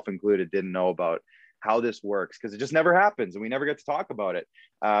myself included, didn't know about how this works because it just never happens and we never get to talk about it.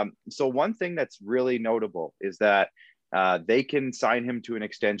 So one thing that's really notable is that they can sign him to an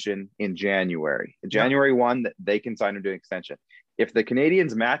extension in January. January 1, they can sign him to an extension. If the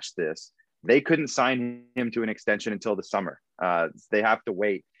Canadians match this, they couldn't sign him to an extension until the summer. They have to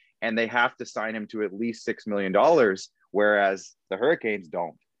wait, and they have to sign him to at least $6 million, whereas the Hurricanes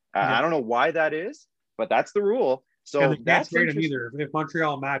don't. I don't know why that is, but that's the rule. So that's trade him either. If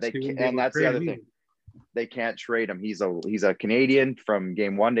Montreal matched, and that's the other thing. They can't trade him. He's a Canadian from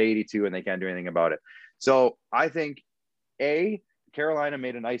game 1 to 82, and they can't do anything about it. So I think Carolina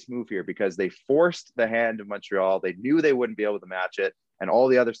made a nice move here because they forced the hand of Montreal. They knew they wouldn't be able to match it and all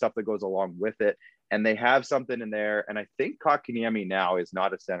the other stuff that goes along with it. And they have something in there. And I think Kotkaniemi now is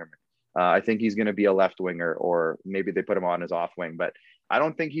not a centerman. I think he's going to be a left winger, or maybe they put him on as off wing, but I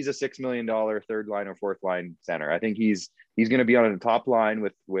don't think he's a $6 million third line or fourth line center. I think he's going to be on the top line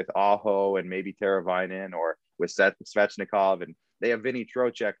with Aho and maybe Teravainen or with Svechnikov, and they have Vinny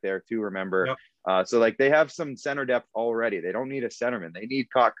Trocheck there too, remember? Yep. So like they have some center depth already. They don't need a centerman. They need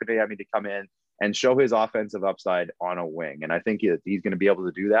Kotkaniemi to come in and show his offensive upside on a wing. And I think he's going to be able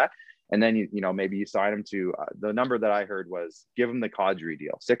to do that. And then, maybe you sign him to the number that I heard was give him the Kadri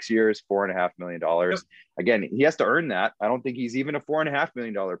deal, 6 years, $4.5 million. Yep. Again, he has to earn that. I don't think he's even a $4.5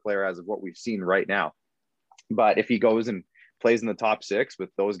 million player as of what we've seen right now. But if he goes and plays in the top six with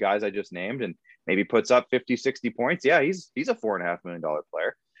those guys I just named and maybe puts up 50, 60 points, yeah, he's a $4.5 million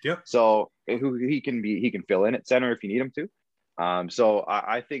player. Yeah. So he can fill in at center if you need him to. So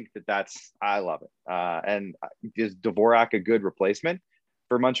I think I love it. And is Dvorak a good replacement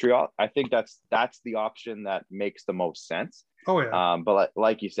for Montreal? I think that's the option that makes the most sense. Oh yeah. But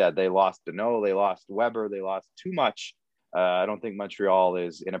like you said, they lost Deneau, they lost Weber, they lost too much. I don't think Montreal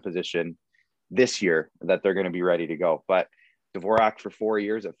is in a position this year that they're going to be ready to go. But Dvorak for 4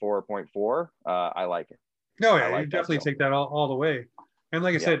 years at 4.4, I like it. No, yeah, you definitely take that all the way. And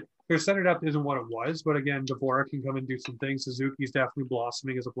like I said, their center depth isn't what it was, but again, Dvorak can come and do some things. Suzuki's definitely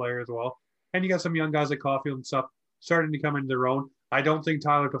blossoming as a player as well. And you got some young guys like Caulfield and stuff starting to come into their own. I don't think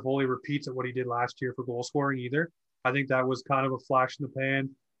Tyler Toffoli repeats at what he did last year for goal scoring either. I think that was kind of a flash in the pan,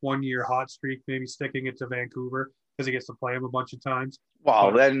 1 year hot streak, maybe sticking it to Vancouver because he gets to play him a bunch of times.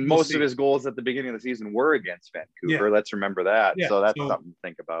 Well, then most of his goals at the beginning of the season were against Vancouver. Yeah. Let's remember that. Yeah. So that's something to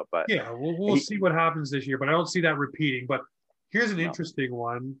think about. But yeah, we'll see what happens this year, but I don't see that repeating. But here's an interesting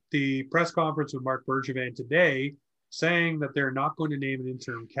one. The press conference with Marc Bergevin today saying that they're not going to name an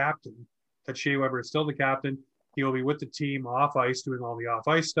interim captain, that Shea Weber is still the captain. He will be with the team off ice, doing all the off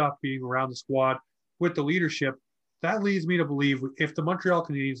ice stuff, being around the squad with the leadership. That leads me to believe if the Montreal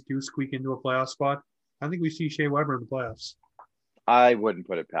Canadiens do squeak into a playoff spot, I think we see Shea Weber in the playoffs. I wouldn't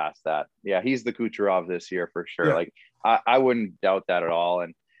put it past that. Yeah, he's the Kucherov this year for sure. Yeah. Like I wouldn't doubt that at all.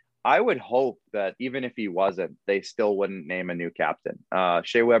 And I would hope that even if he wasn't, they still wouldn't name a new captain.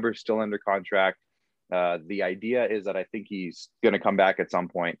 Shea Weber's still under contract. The idea is that I think he's going to come back at some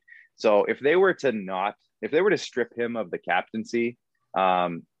point. So if they were to strip him of the captaincy,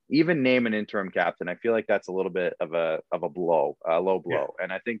 even name an interim captain. I feel like that's a little bit of a low blow. Yeah.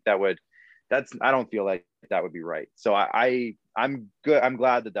 And I think I don't feel like that would be right. So I'm good. I'm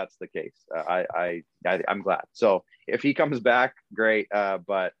glad that that's the case. I'm glad. So if he comes back, great.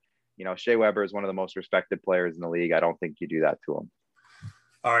 But Shea Weber is one of the most respected players in the league. I don't think you do that to him.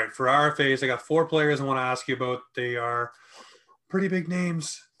 All right, for RFAs, I got 4 players I want to ask you about. They are pretty big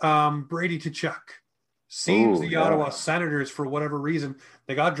names. Brady Tkachuk. Seems the Ottawa Senators, for whatever reason,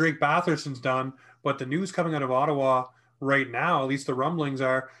 they got Drake Batherson's done, but the news coming out of Ottawa right now, at least the rumblings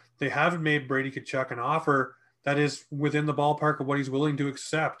are, they haven't made Brady Tkachuk an offer that is within the ballpark of what he's willing to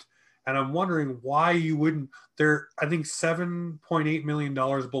accept. And I'm wondering why you wouldn't. They're, I think, $7.8 million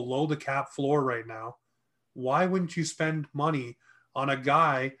below the cap floor right now. Why wouldn't you spend money on a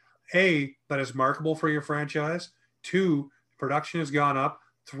guy, A, that is marketable for your franchise, 2, production has gone up,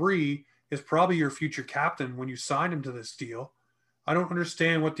 3, is probably your future captain when you sign him to this deal? I don't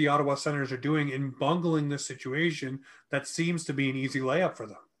understand what the Ottawa Senators are doing in bungling this situation that seems to be an easy layup for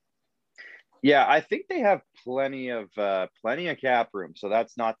them. Yeah, I think they have plenty of cap room, so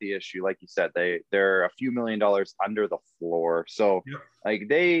that's not the issue. Like you said, they're a few $1 million under the floor, so Yep. like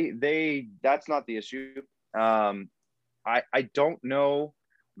they that's not the issue. I don't know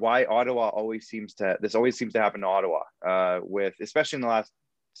why Ottawa always seems to happen to Ottawa with, especially in the last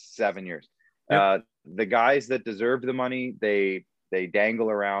 7 years. Yep. The guys that deserve the money, they dangle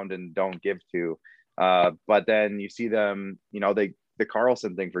around and don't give to. But then you see them, the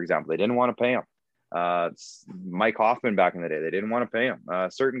Carlson thing, for example, they didn't want to pay him. Mike Hoffman back in the day, they didn't want to pay him.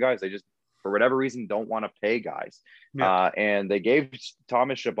 Certain guys, they just, for whatever reason, don't want to pay guys. Yeah. And they gave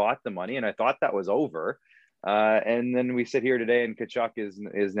Thomas Chabot the money, and I thought that was over. And then we sit here today, and Tkachuk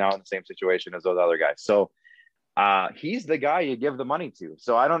is now in the same situation as those other guys. So he's the guy you give the money to.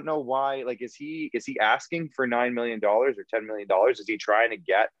 So I don't know why. Like, is he asking for $9 million or $10 million? Is he trying to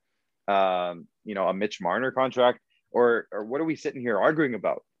get a Mitch Marner contract, or what are we sitting here arguing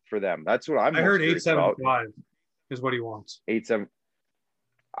about for them? That's what I heard 875 is what he wants. 8-7.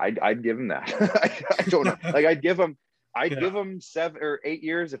 I'd give him that. I don't know. Like, I'd give him 7 or 8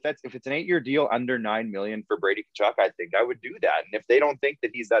 years. If it's an 8-year deal under $9 million for Brady Tkachuk, I think I would do that. And if they don't think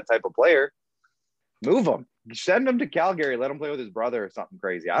that he's that type of player, move him. Send him to Calgary. Let him play with his brother or something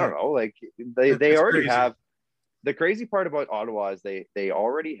crazy. I don't know. Like, they already crazy. Have. The crazy part about Ottawa is they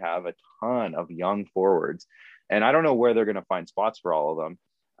already have a ton of young forwards, and I don't know where they're going to find spots for all of them.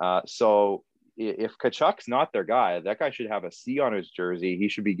 So if Kachuk's not their guy, that guy should have a C on his jersey. He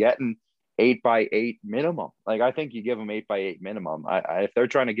should be getting 8x8 minimum. Like, I think you give him 8x8 minimum. If they're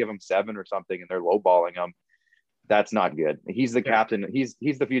trying to give him 7 or something and they're lowballing him, that's not good. He's the captain. He's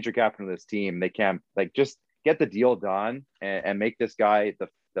the future captain of this team. They can't, like, just get the deal done and make this guy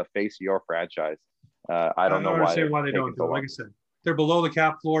the face of your franchise. I don't know why they don't do it. Like I said, they're below the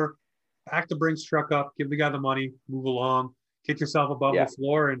cap floor. Back the Brinks truck up, give the guy the money, move along, get yourself above the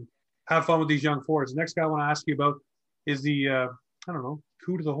floor, and have fun with these young forwards. The next guy I want to ask you about is the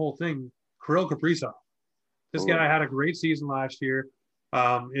coup to the whole thing, Kirill Kaprizov. This guy had a great season last year.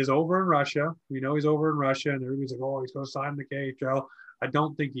 Is over in Russia. We know he's over in Russia, and everybody's like, oh, he's going to sign the KHL. I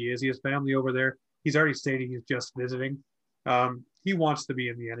don't think he is. He has family over there. He's already stated he's just visiting. He wants to be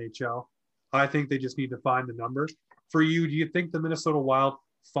in the NHL. I think they just need to find the number. For you, do you think the Minnesota Wild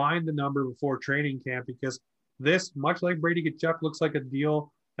find the number before training camp? Because this, much like Brady Tkachuk, looks like a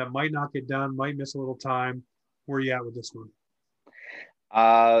deal that might not get done, might miss a little time. Where are you at with this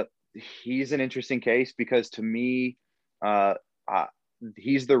one? He's an interesting case because, to me,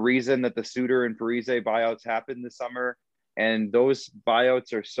 he's the reason that the Suter and Parise buyouts happened this summer. And those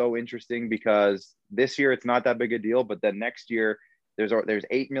buyouts are so interesting because this year it's not that big a deal, but then next year there's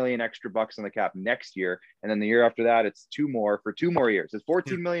 $8 million extra bucks on the cap next year, and then the year after that it's 2 more for 2 more years. It's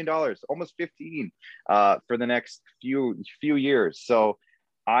 $14 million, almost 15 for the next few years. So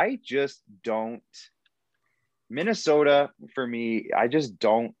I just don't. Minnesota, for me, I just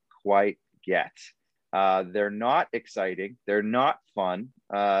don't quite get. They're not exciting. They're not fun.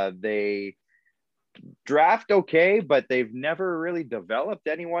 They draft okay, but they've never really developed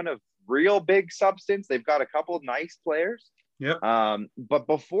anyone of real big substance. They've got a couple of nice players. Yep. But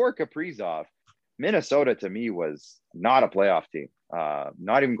before Kaprizov, Minnesota to me was not a playoff team,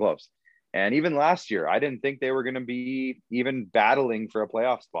 not even close. And even last year, I didn't think they were going to be even battling for a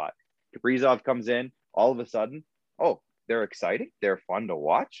playoff spot. Kaprizov comes in, all of a sudden, oh, they're exciting. They're fun to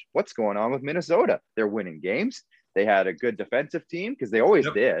watch. What's going on with Minnesota? They're winning games. They had a good defensive team because they always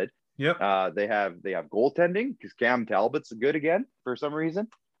did. Yep. They have goaltending because Cam Talbot's good again for some reason.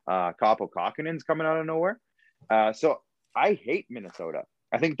 Kaapo Kakinen's coming out of nowhere. So I hate Minnesota.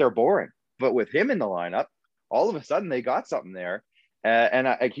 I think they're boring. But with him in the lineup, all of a sudden they got something there.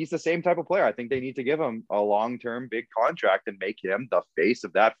 He's the same type of player. I think they need to give him a long-term big contract and make him the face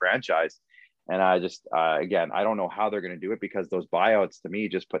of that franchise. And I just, again, I don't know how they're going to do it, because those buyouts to me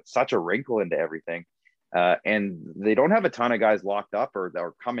just put such a wrinkle into everything. And they don't have a ton of guys locked up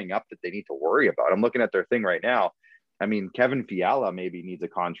or coming up that they need to worry about. I'm looking at their thing right now. I mean, Kevin Fiala maybe needs a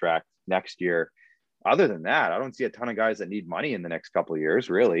contract next year. Other than that, I don't see a ton of guys that need money in the next couple of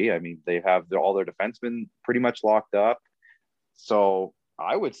years, really. I mean, they have all their defensemen pretty much locked up. So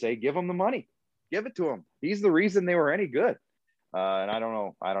I would say give him the money. Give it to him. He's the reason they were any good. And I don't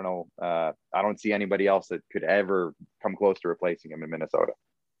know. I don't see anybody else that could ever come close to replacing him in Minnesota.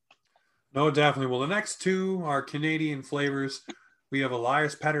 No, definitely. Well, the next two are Canadian flavors. We have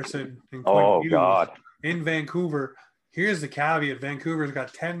Elias Pettersson and Quinn Hughes God. in Vancouver. Here's the caveat. Vancouver's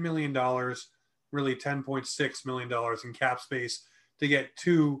got $10 million, really $10.6 million in cap space to get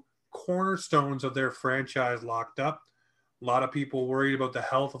two cornerstones of their franchise locked up. A lot of people worried about the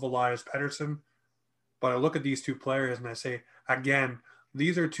health of Elias Pettersson. But I look at these two players and I say, again,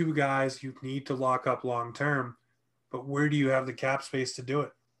 these are two guys you need to lock up long term. But where do you have the cap space to do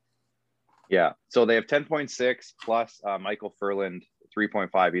it? Yeah. So they have 10.6 plus Michael Furland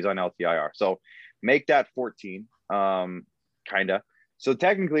 3.5. He's on LTIR. So make that 14, kind of. So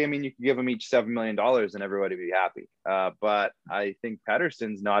technically, I mean, you can give them each $7 million and everybody would be happy. But I think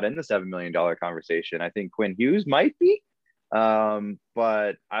Pettersson's not in the $7 million conversation. I think Quinn Hughes might be.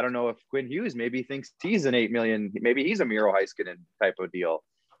 But I don't know if Quinn Hughes maybe thinks he's an $8 million, maybe he's a Miro Heiskanen type of deal.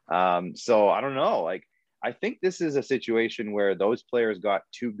 So I don't know. Like, I think this is a situation where those players got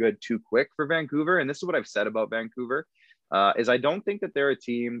too good too quick for Vancouver. And this is what I've said about Vancouver, is I don't think that they're a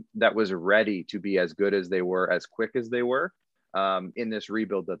team that was ready to be as good as they were, as quick as they were, in this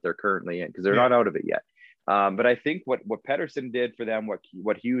rebuild that they're currently in, because they're not out of it yet. But I think what Pettersson did for them,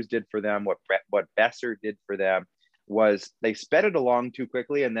 what Hughes did for them, what Besser did for them, was they sped it along too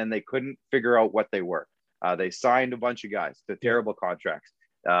quickly, and then they couldn't figure out what they were. They signed a bunch of guys to terrible contracts.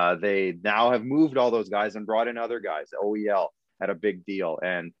 They now have moved all those guys and brought in other guys. OEL had a big deal,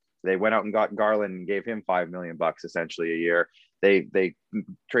 and they went out and got Garland and gave him $5 million essentially a year. They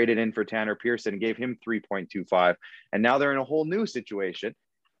traded in for Tanner Pearson and gave him 3.25, and now they're in a whole new situation.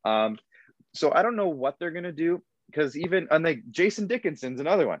 So I don't know what they're going to do, because even Jason Dickinson's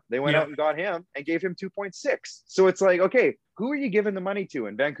another one. They went out and got him and gave him 2.6. So it's like, okay, who are you giving the money to?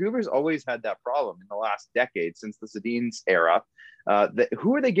 And Vancouver's always had that problem in the last decade, since the Sedin's era.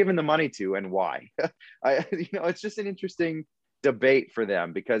 Who are they giving the money to, and why? It's just an interesting debate for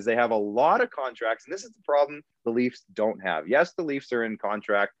them, because they have a lot of contracts, and this is the problem the Leafs don't have. Yes, the Leafs are in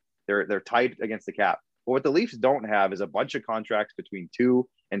contract. They're tight against the cap. But what the Leafs don't have is a bunch of contracts between $2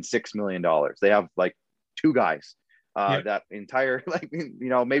 and $6 million. They have like two guys. That entire,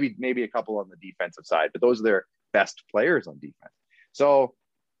 maybe a couple on the defensive side, but those are their best players on defense. So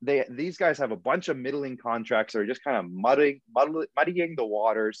these guys have a bunch of middling contracts that are just kind of muddying the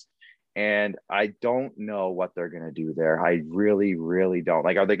waters. And I don't know what they're going to do there. I really, really don't.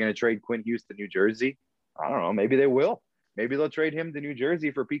 Like, are they going to trade Quinn Hughes to New Jersey? I don't know. Maybe they will. Maybe they'll trade him to New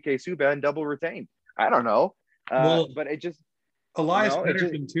Jersey for PK Subban and double retain. I don't know. But it just, Elias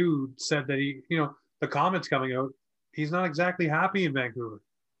Pettersson too said that the comments coming out, he's not exactly happy in Vancouver.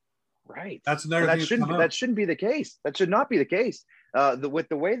 Right. That's another thing. That shouldn't be the case. That should not be the case. With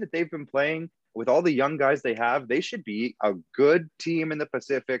the way that they've been playing, with all the young guys they have, they should be a good team in the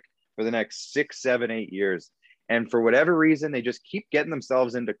Pacific for the next 6, 7, 8 years. And for whatever reason, they just keep getting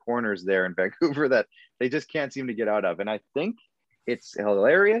themselves into corners there in Vancouver that they just can't seem to get out of. And I think it's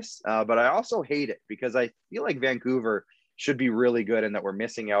hilarious, but I also hate it, because I feel like Vancouver should be really good, and that we're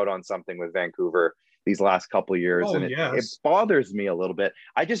missing out on something with Vancouver these last couple of years. It bothers me a little bit.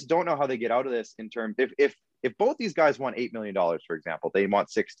 I just don't know how they get out of this in terms, if both these guys want $8 million, for example, they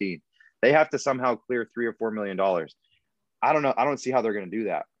want 16, they have to somehow clear $3 or $4 million. I don't know. I don't see how they're going to do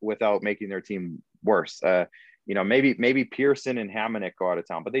that without making their team worse. Maybe Pearson and Hamonic go out of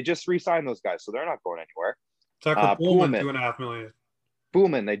town, but they just re-signed those guys, so they're not going anywhere. Tucker Pullman, $2.5 million.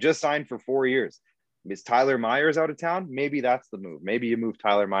 Pullman, they just signed for 4 years. Is Tyler Myers out of town? Maybe that's the move. Maybe you move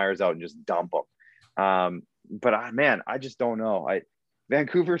Tyler Myers out and just dump him. But I just don't know.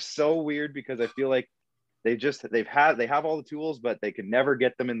 Vancouver's so weird, because I feel like they have all the tools, but they can never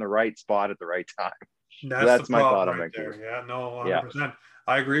get them in the right spot at the right time. That's my thought on Vancouver. There. Yeah, no, 100%. Yeah.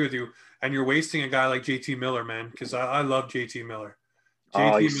 I agree with you. And you're wasting a guy like JT Miller, man, because I love JT Miller. He's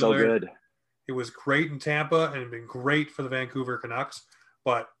Miller, so good. It was great in Tampa and been great for the Vancouver Canucks.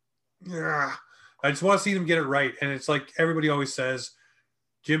 But I just want to see them get it right. And it's like everybody always says,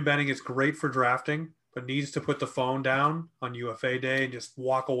 Jim Benning is great for drafting, but needs to put the phone down on UFA day and just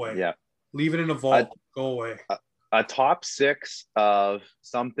walk away. Yeah. Leave it in a vault. Go away. A top six of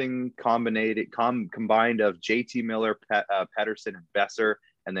something combined of JT Miller, Pettersson, and Besser,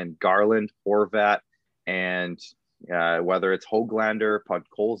 and then Garland, Horvat, and whether it's Hoglander,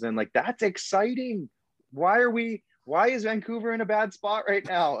 Podkolzin, like that's exciting. Why is Vancouver in a bad spot right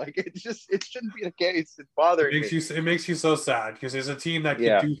now? Like it shouldn't be the case. It's bothering me. It makes you so sad because there's a team that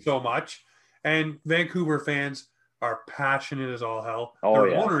could do so much, and Vancouver fans are passionate as all hell. Oh,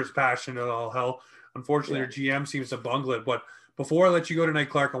 Their owner is passionate as all hell. Unfortunately, their GM seems to bungle it. But before I let you go tonight,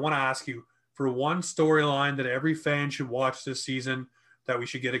 Clark, I want to ask you for one storyline that every fan should watch this season, that we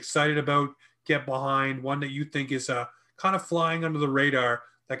should get excited about, get behind, one that you think is kind of flying under the radar,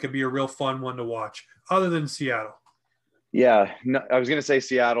 that could be a real fun one to watch, other than Seattle. Yeah, no, I was going to say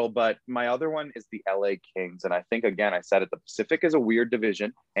Seattle, but my other one is the LA Kings. And I think, again, I said it, the Pacific is a weird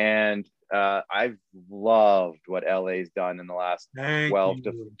division. And I've loved what LA's done in the last 12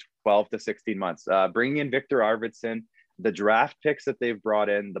 to 16 months. Bringing in Victor Arvidsson, the draft picks that they've brought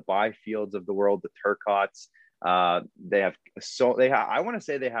in, the Byfields of the world, the Turcottes. I want to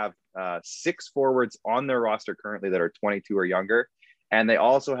say they have 6 forwards on their roster currently that are 22 or younger. And they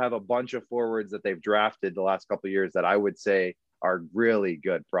also have a bunch of forwards that they've drafted the last couple of years that I would say are really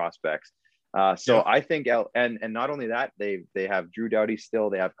good prospects. I think, and not only that, they have Drew Doughty still,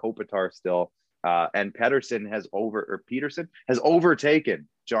 they have Kopitar still, and Peterson has overtaken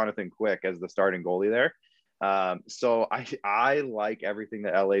Jonathan Quick as the starting goalie there. So I like everything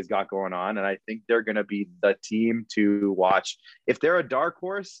that LA's got going on, and I think they're going to be the team to watch. If they're a dark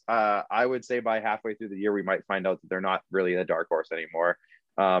horse, I would say by halfway through the year, we might find out that they're not really a dark horse anymore.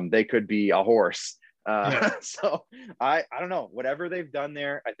 They could be a horse. So I don't know, whatever they've done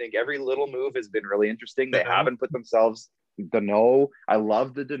there, I think every little move has been really interesting. They haven't put themselves Danault. I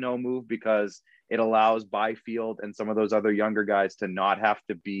love the Danault move because it allows Byfield and some of those other younger guys to not have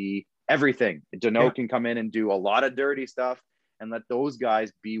to be everything. Danault can come in and do a lot of dirty stuff and let those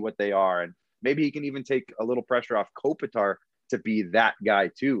guys be what they are. And maybe he can even take a little pressure off Kopitar to be that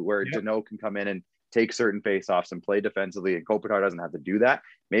guy too, where Danault can come in and take certain faceoffs and play defensively, and Kopitar doesn't have to do that.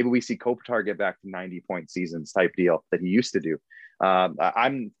 Maybe we see Kopitar get back to 90-point seasons type deal that he used to do.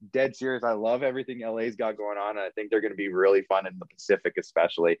 I'm dead serious. I love everything LA's got going on, and I think they're going to be really fun in the Pacific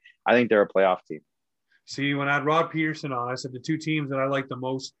especially. I think they're a playoff team. See, when I had Rod Peterson on, I said the 2 teams that I liked the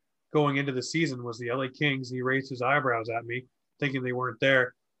most going into the season was the LA Kings. He raised his eyebrows at me, thinking they weren't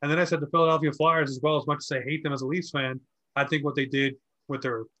there. And then I said the Philadelphia Flyers as well. As much as I hate them as a Leafs fan, I think what they did with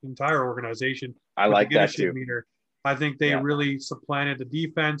their entire organization, I like that too. I think they really supplanted the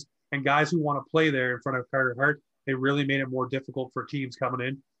defense, and guys who want to play there in front of Carter Hart, they really made it more difficult for teams coming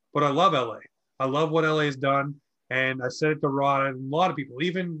in. But I love LA. I love what LA has done. And I said it to Rod and a lot of people,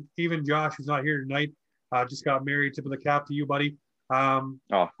 even Josh, who's not here tonight, just got married. Tip of the cap to you, buddy. My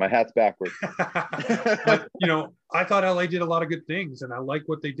hat's backwards. But, I thought LA did a lot of good things, and I like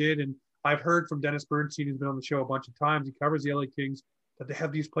what they did. And I've heard from Dennis Bernstein, who's been on the show a bunch of times. He covers the LA Kings, that they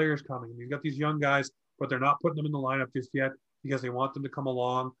have these players coming. You've got these young guys, but they're not putting them in the lineup just yet because they want them to come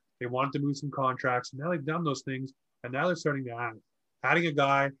along. They want to move some contracts. And now they've done those things, and now they're starting to add. Adding a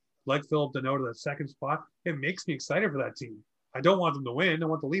guy like Philip Danault to that second spot, it makes me excited for that team. I don't want them to win. I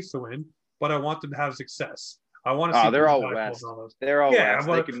want the Leafs to win, but I want them to have success. I want to see. They're all West. They're all West.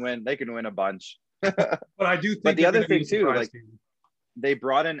 They can win. They can win a bunch. But I do think. But the other thing too, like they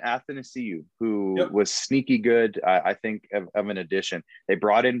brought in Athanasiou, who was sneaky good. I think of an addition. They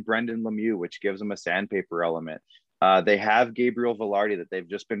brought in Brendan Lemieux, which gives them a sandpaper element. They have Gabriel Velarde that they've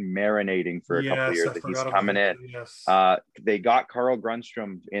just been marinating for a couple of years. That he's coming in. Yes. They got Carl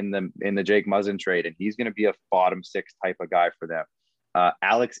Grundstrom in the Jake Muzzin trade, and he's going to be a bottom 6 type of guy for them.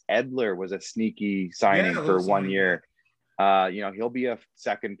 Alex Edler was a sneaky signing for 1 year. He'll be a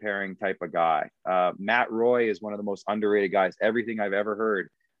second pairing type of guy. Matt Roy is one of the most underrated guys. Everything I've ever heard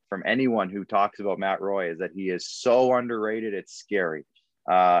from anyone who talks about Matt Roy is that he is so underrated, it's scary.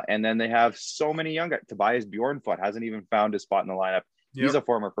 And then they have so many young guys. Tobias Bjornfoot hasn't even found his spot in the lineup. He's a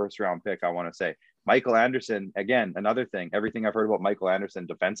former first-round pick, I want to say. Michael Anderson, again, another thing. Everything I've heard about Michael Anderson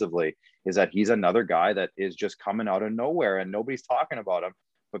defensively is that he's another guy that is just coming out of nowhere, and nobody's talking about him,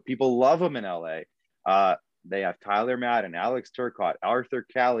 but people love him in LA. They have Tyler Madden, Alex Turcotte, Arthur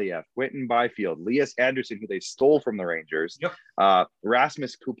Kaliev, Quentin Byfield, Elias Anderson, who they stole from the Rangers,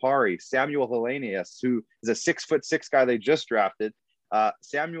 Rasmus Kupari, Samuel Hellenius, who is a 6'6" guy they just drafted,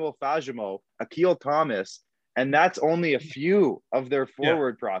 Samuel Fajimo, Akil Thomas, and that's only a few of their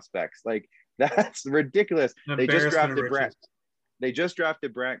forward prospects. Like, that's ridiculous. They just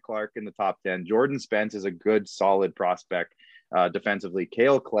drafted Brant Clark in the top 10. Jordan Spence is a good, solid prospect defensively.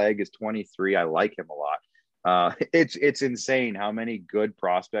 Cale Clegg is 23. I like him a lot. It's insane how many good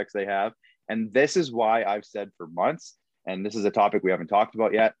prospects they have. And this is why I've said for months, and this is a topic we haven't talked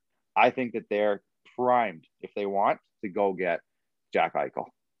about yet, I think that they're primed, if they want, to go get Jack Eichel.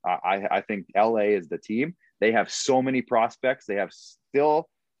 I think LA is the team. They have so many prospects. They have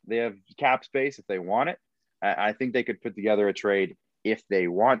cap space if they want it. I think they could put together a trade if they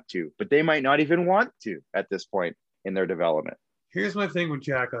want to, but they might not even want to at this point in their development. Here's my thing with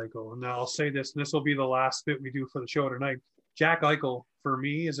Jack Eichel, and I'll say this, and this will be the last bit we do for the show tonight. Jack Eichel, for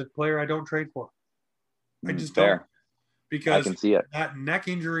me, is a player I don't trade for. I just don't. Because I can see it. That neck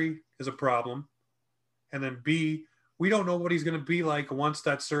injury is a problem. And then B, we don't know what he's going to be like once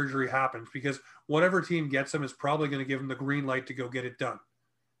that surgery happens, because whatever team gets him is probably going to give him the green light to go get it done.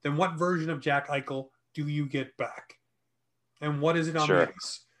 Then what version of Jack Eichel do you get back? And what is it on the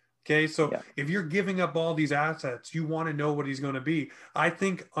ice? Okay, so if you're giving up all these assets, you want to know what he's going to be. I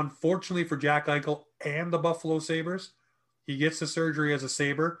think, unfortunately for Jack Eichel and the Buffalo Sabres, he gets the surgery as a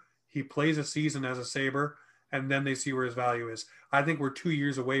Sabre, he plays a season as a Sabre, and then they see where his value is. I think we're 2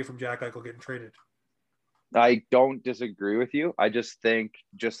 years away from Jack Eichel getting traded. I don't disagree with you. I just think,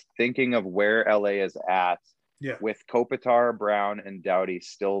 thinking of where LA is at, with Kopitar, Brown, and Doughty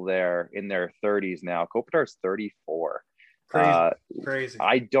still there in their 30s now. Kopitar's 34. Crazy.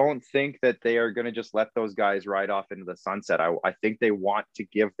 I don't think that they are going to just let those guys ride off into the sunset. I think they want to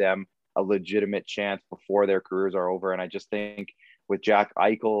give them a legitimate chance before their careers are over. And I just think with Jack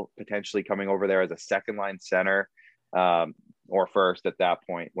Eichel potentially coming over there as a second line center, or first at that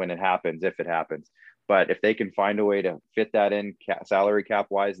point when it happens, if it happens. But if they can find a way to fit that in salary cap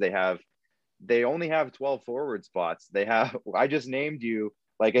wise, they only have 12 forward spots. I just named you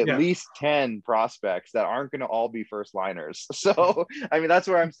like at least 10 prospects that aren't going to all be first liners. So, I mean, that's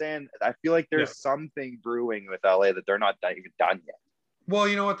where I'm saying, I feel like there's something brewing with LA that they're not even done yet. Well,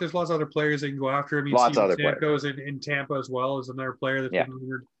 you know what? There's lots of other players they can go after. I mean, lots of other players. In Tampa as well as another player that's been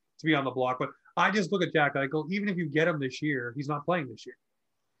rumored to be on the block. But I just look at Jack Eichel. Even if you get him this year, he's not playing this year.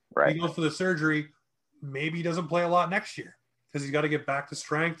 Right. He goes for the surgery. Maybe he doesn't play a lot next year because he's got to get back to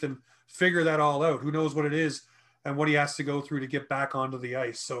strength and figure that all out. Who knows what it is and what he has to go through to get back onto the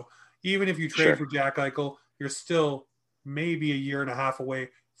ice. So even if you trade for Jack Eichel, you're still maybe a year and a half away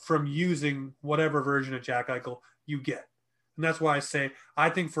from using whatever version of Jack Eichel you get. And that's why I say, I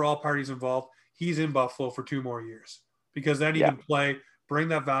think for all parties involved, he's in Buffalo for 2 more years, because then he can play, bring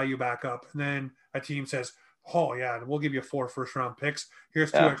that value back up. And then a team says, oh yeah, we'll give you 4 first-round picks.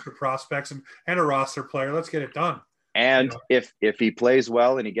 Here's 2 extra prospects and a roster player. Let's get it done. And if he plays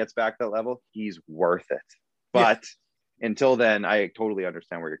well and he gets back to that level, he's worth it. But until then, I totally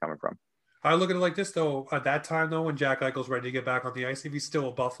understand where you're coming from. I look at it like this, though. At that time, though, when Jack Eichel's ready to get back on the ice, if he's still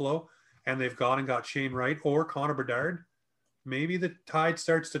at Buffalo and they've gone and got Shane Wright or Connor Bedard, maybe the tide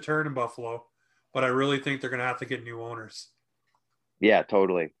starts to turn in Buffalo. But I really think they're going to have to get new owners. Yeah,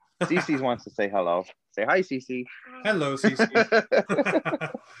 totally. CC wants to say hello. Say hi, CC. Hello,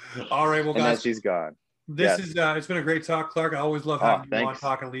 CC. All right, well, guys. And then she's gone. This is it's been a great talk, Clark. I always love having you on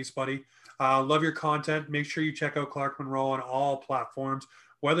talking Leafs, buddy. Love your content. Make sure you check out Clark Munroe on all platforms,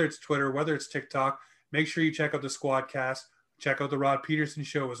 whether it's Twitter, whether it's TikTok. Make sure you check out the Squadcast. Check out the Rod Peterson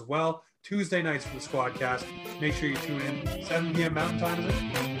Show as well. Tuesday nights for the Squadcast. Make sure you tune in. 7 p.m. Mountain Time, is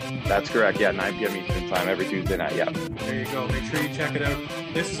it? That's correct. Yeah, 9 p.m. Eastern Time every Tuesday night. Yeah. There you go. Make sure you check it out.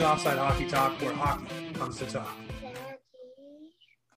 This is Offside Hockey Talk, where hockey comes to talk.